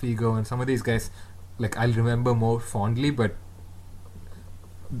Zidane and Figo and some of these guys. Like I'll remember more fondly, but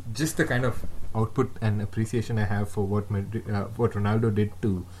just the kind of output and appreciation I have for what Ronaldo did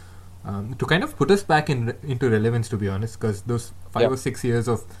to kind of put us back into relevance, to be honest, because those 5 or 6 years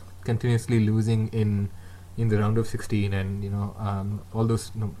of continuously losing in the round of 16, and all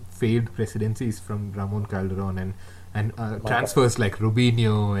those failed presidencies from Ramon Calderon and transfers like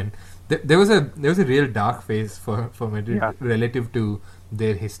Robinho, and there was a real dark phase for Madrid relative to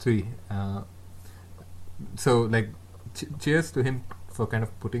their history. So like cheers to him for kind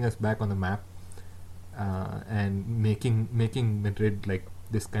of putting us back on the map and making Madrid like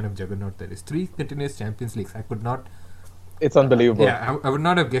this kind of juggernaut that is 3 continuous Champions Leagues. I could not. It's unbelievable. Yeah, I would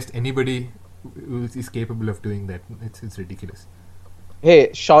not have guessed anybody is capable of doing that. It's ridiculous.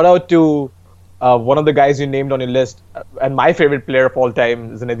 Hey, shout out to one of the guys you named on your list, and my favorite player of all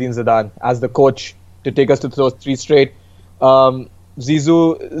time, Zinedine Zidane, as the coach to take us to those 3 straight.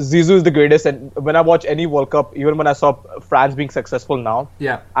 Zizou is the greatest, and when I watch any World Cup, even when I saw France being successful now,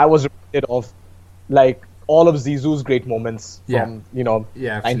 I was reminded of like all of Zizou's great moments from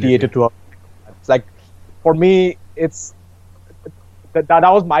 98 to 12. It's like, for me, it's that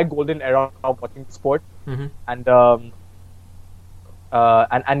was my golden era of watching sport, and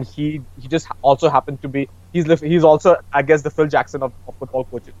he just also happened to be he's also, I guess, the Phil Jackson of football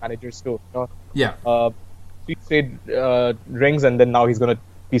coaches, managers too. 3 straight rings, and then now he's gonna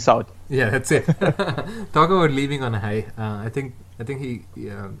peace out. Yeah, that's it. Talk about leaving on a high. I think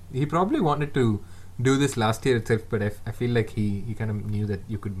he probably wanted to do this last year itself, but I feel like he kind of knew that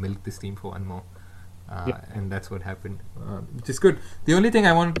you could milk this team for one more. And that's what happened, which is good. The only thing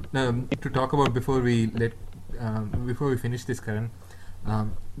I want to talk about before we finish this, Karan,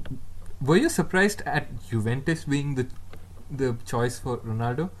 were you surprised at Juventus being the choice for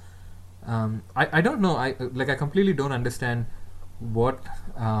Ronaldo? I don't know. I completely don't understand what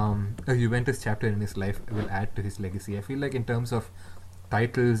a Juventus chapter in his life will add to his legacy. I feel like in terms of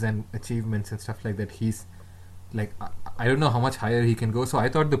titles and achievements and stuff like that, he's like, I don't know how much higher he can go. So I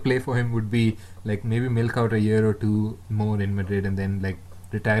thought the play for him would be like maybe milk out a year or two more in Madrid and then like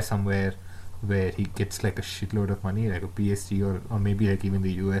retire somewhere where he gets like a shitload of money, like a PSG or maybe like even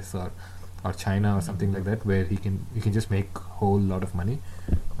the US or China or something like that, where he can just make a whole lot of money.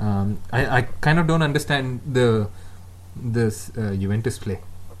 I kind of don't understand this Juventus play.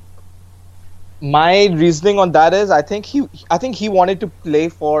 My reasoning on that is I think he wanted to play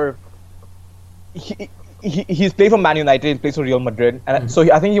for he's played for Man United, he plays for Real Madrid, and so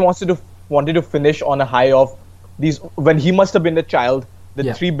I think he wanted to finish on a high of these when he must have been a child,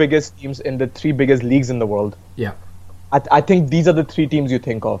 the 3 biggest teams in the 3 biggest leagues in the world. Yeah, I think these are the 3 teams you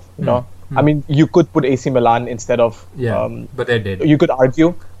think of. You know, I mean, you could put AC Milan instead of but they did. You could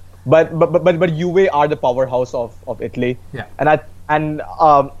argue, but Juve are the powerhouse of Italy. Yeah, and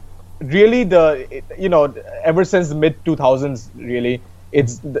really ever since the mid 2000s, really.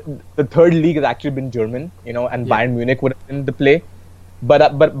 It's the 3rd league has actually been German, and Bayern Munich would have been the play,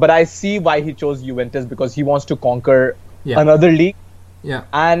 but I see why he chose Juventus, because he wants to conquer another league,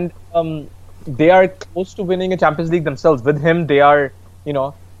 and they are close to winning a Champions League themselves. With him, they are,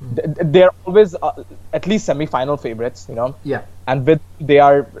 they're always at least semi-final favorites, and with they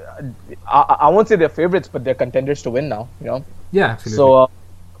are, I won't say they're favorites, but they're contenders to win now, Yeah, absolutely.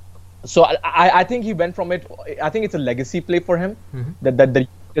 So I think he went from it. I think it's a legacy play for him. That the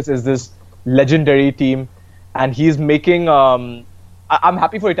Juventus is this legendary team, and he's making. I'm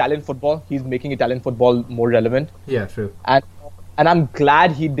happy for Italian football. He's making Italian football more relevant. Yeah, true. And I'm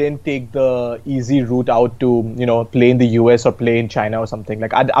glad he didn't take the easy route out to play in the US or play in China or something.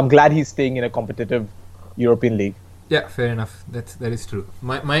 Like I'm glad he's staying in a competitive European league. Yeah, fair enough. That is true.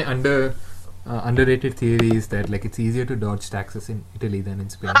 My underrated theory is that like it's easier to dodge taxes in Italy than in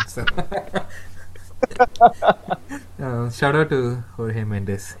Spain. So shout out to Jorge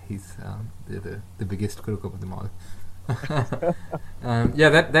Mendes. He's the biggest crook of them all.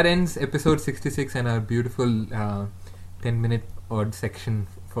 That ends episode 66 and our beautiful 10-minute odd section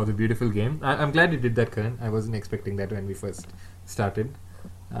for the beautiful game. I'm glad you did that, Karan. I wasn't expecting that when we first started.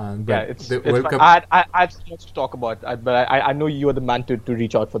 It's World Cup. I have so much to talk about, but I know you are the man to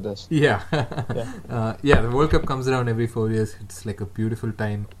reach out for this. Yeah. The World Cup comes around every 4 years. It's like a beautiful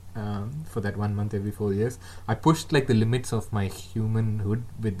time for that 1 month every 4 years. I pushed like the limits of my humanhood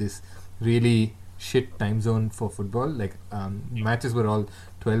with this really shit time zone for football. Like matches were all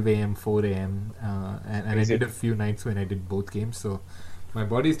 12 a.m., 4 a.m. And I did a few nights when I did both games. So my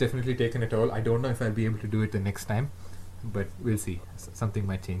body's definitely taken a toll. I don't know if I'll be able to do it the next time. But we'll see. Something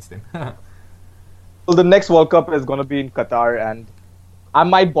might change then. Well, the next World Cup is going to be in Qatar, and I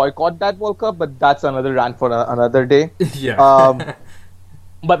might boycott that World Cup, but that's another rant for another day. Yeah.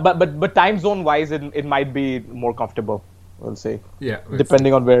 But time zone wise, it might be more comfortable. We'll see. Yeah.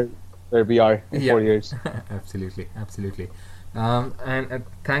 Depending on where we are in 4 years. Absolutely. And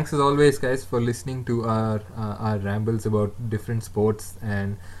thanks as always, guys, for listening to our rambles about different sports.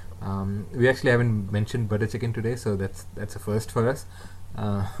 And we actually haven't mentioned butter chicken today, so that's a first for us.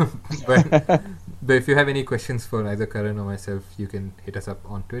 But if you have any questions for either Karan or myself, you can hit us up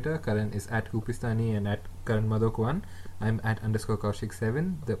on Twitter. Karan is at Hoopistani and at Karan Madhok1. I'm at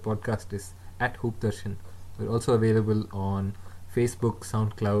 _Kaushik7. The podcast is at Hoop Darshan. We're also available on Facebook,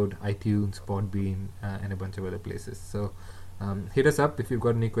 SoundCloud, iTunes, Podbean, and a bunch of other places. So hit us up if you've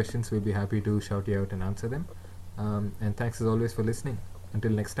got any questions. We'll be happy to shout you out and answer them. And thanks as always for listening.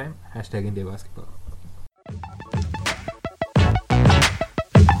 Until next time, #India Basketball.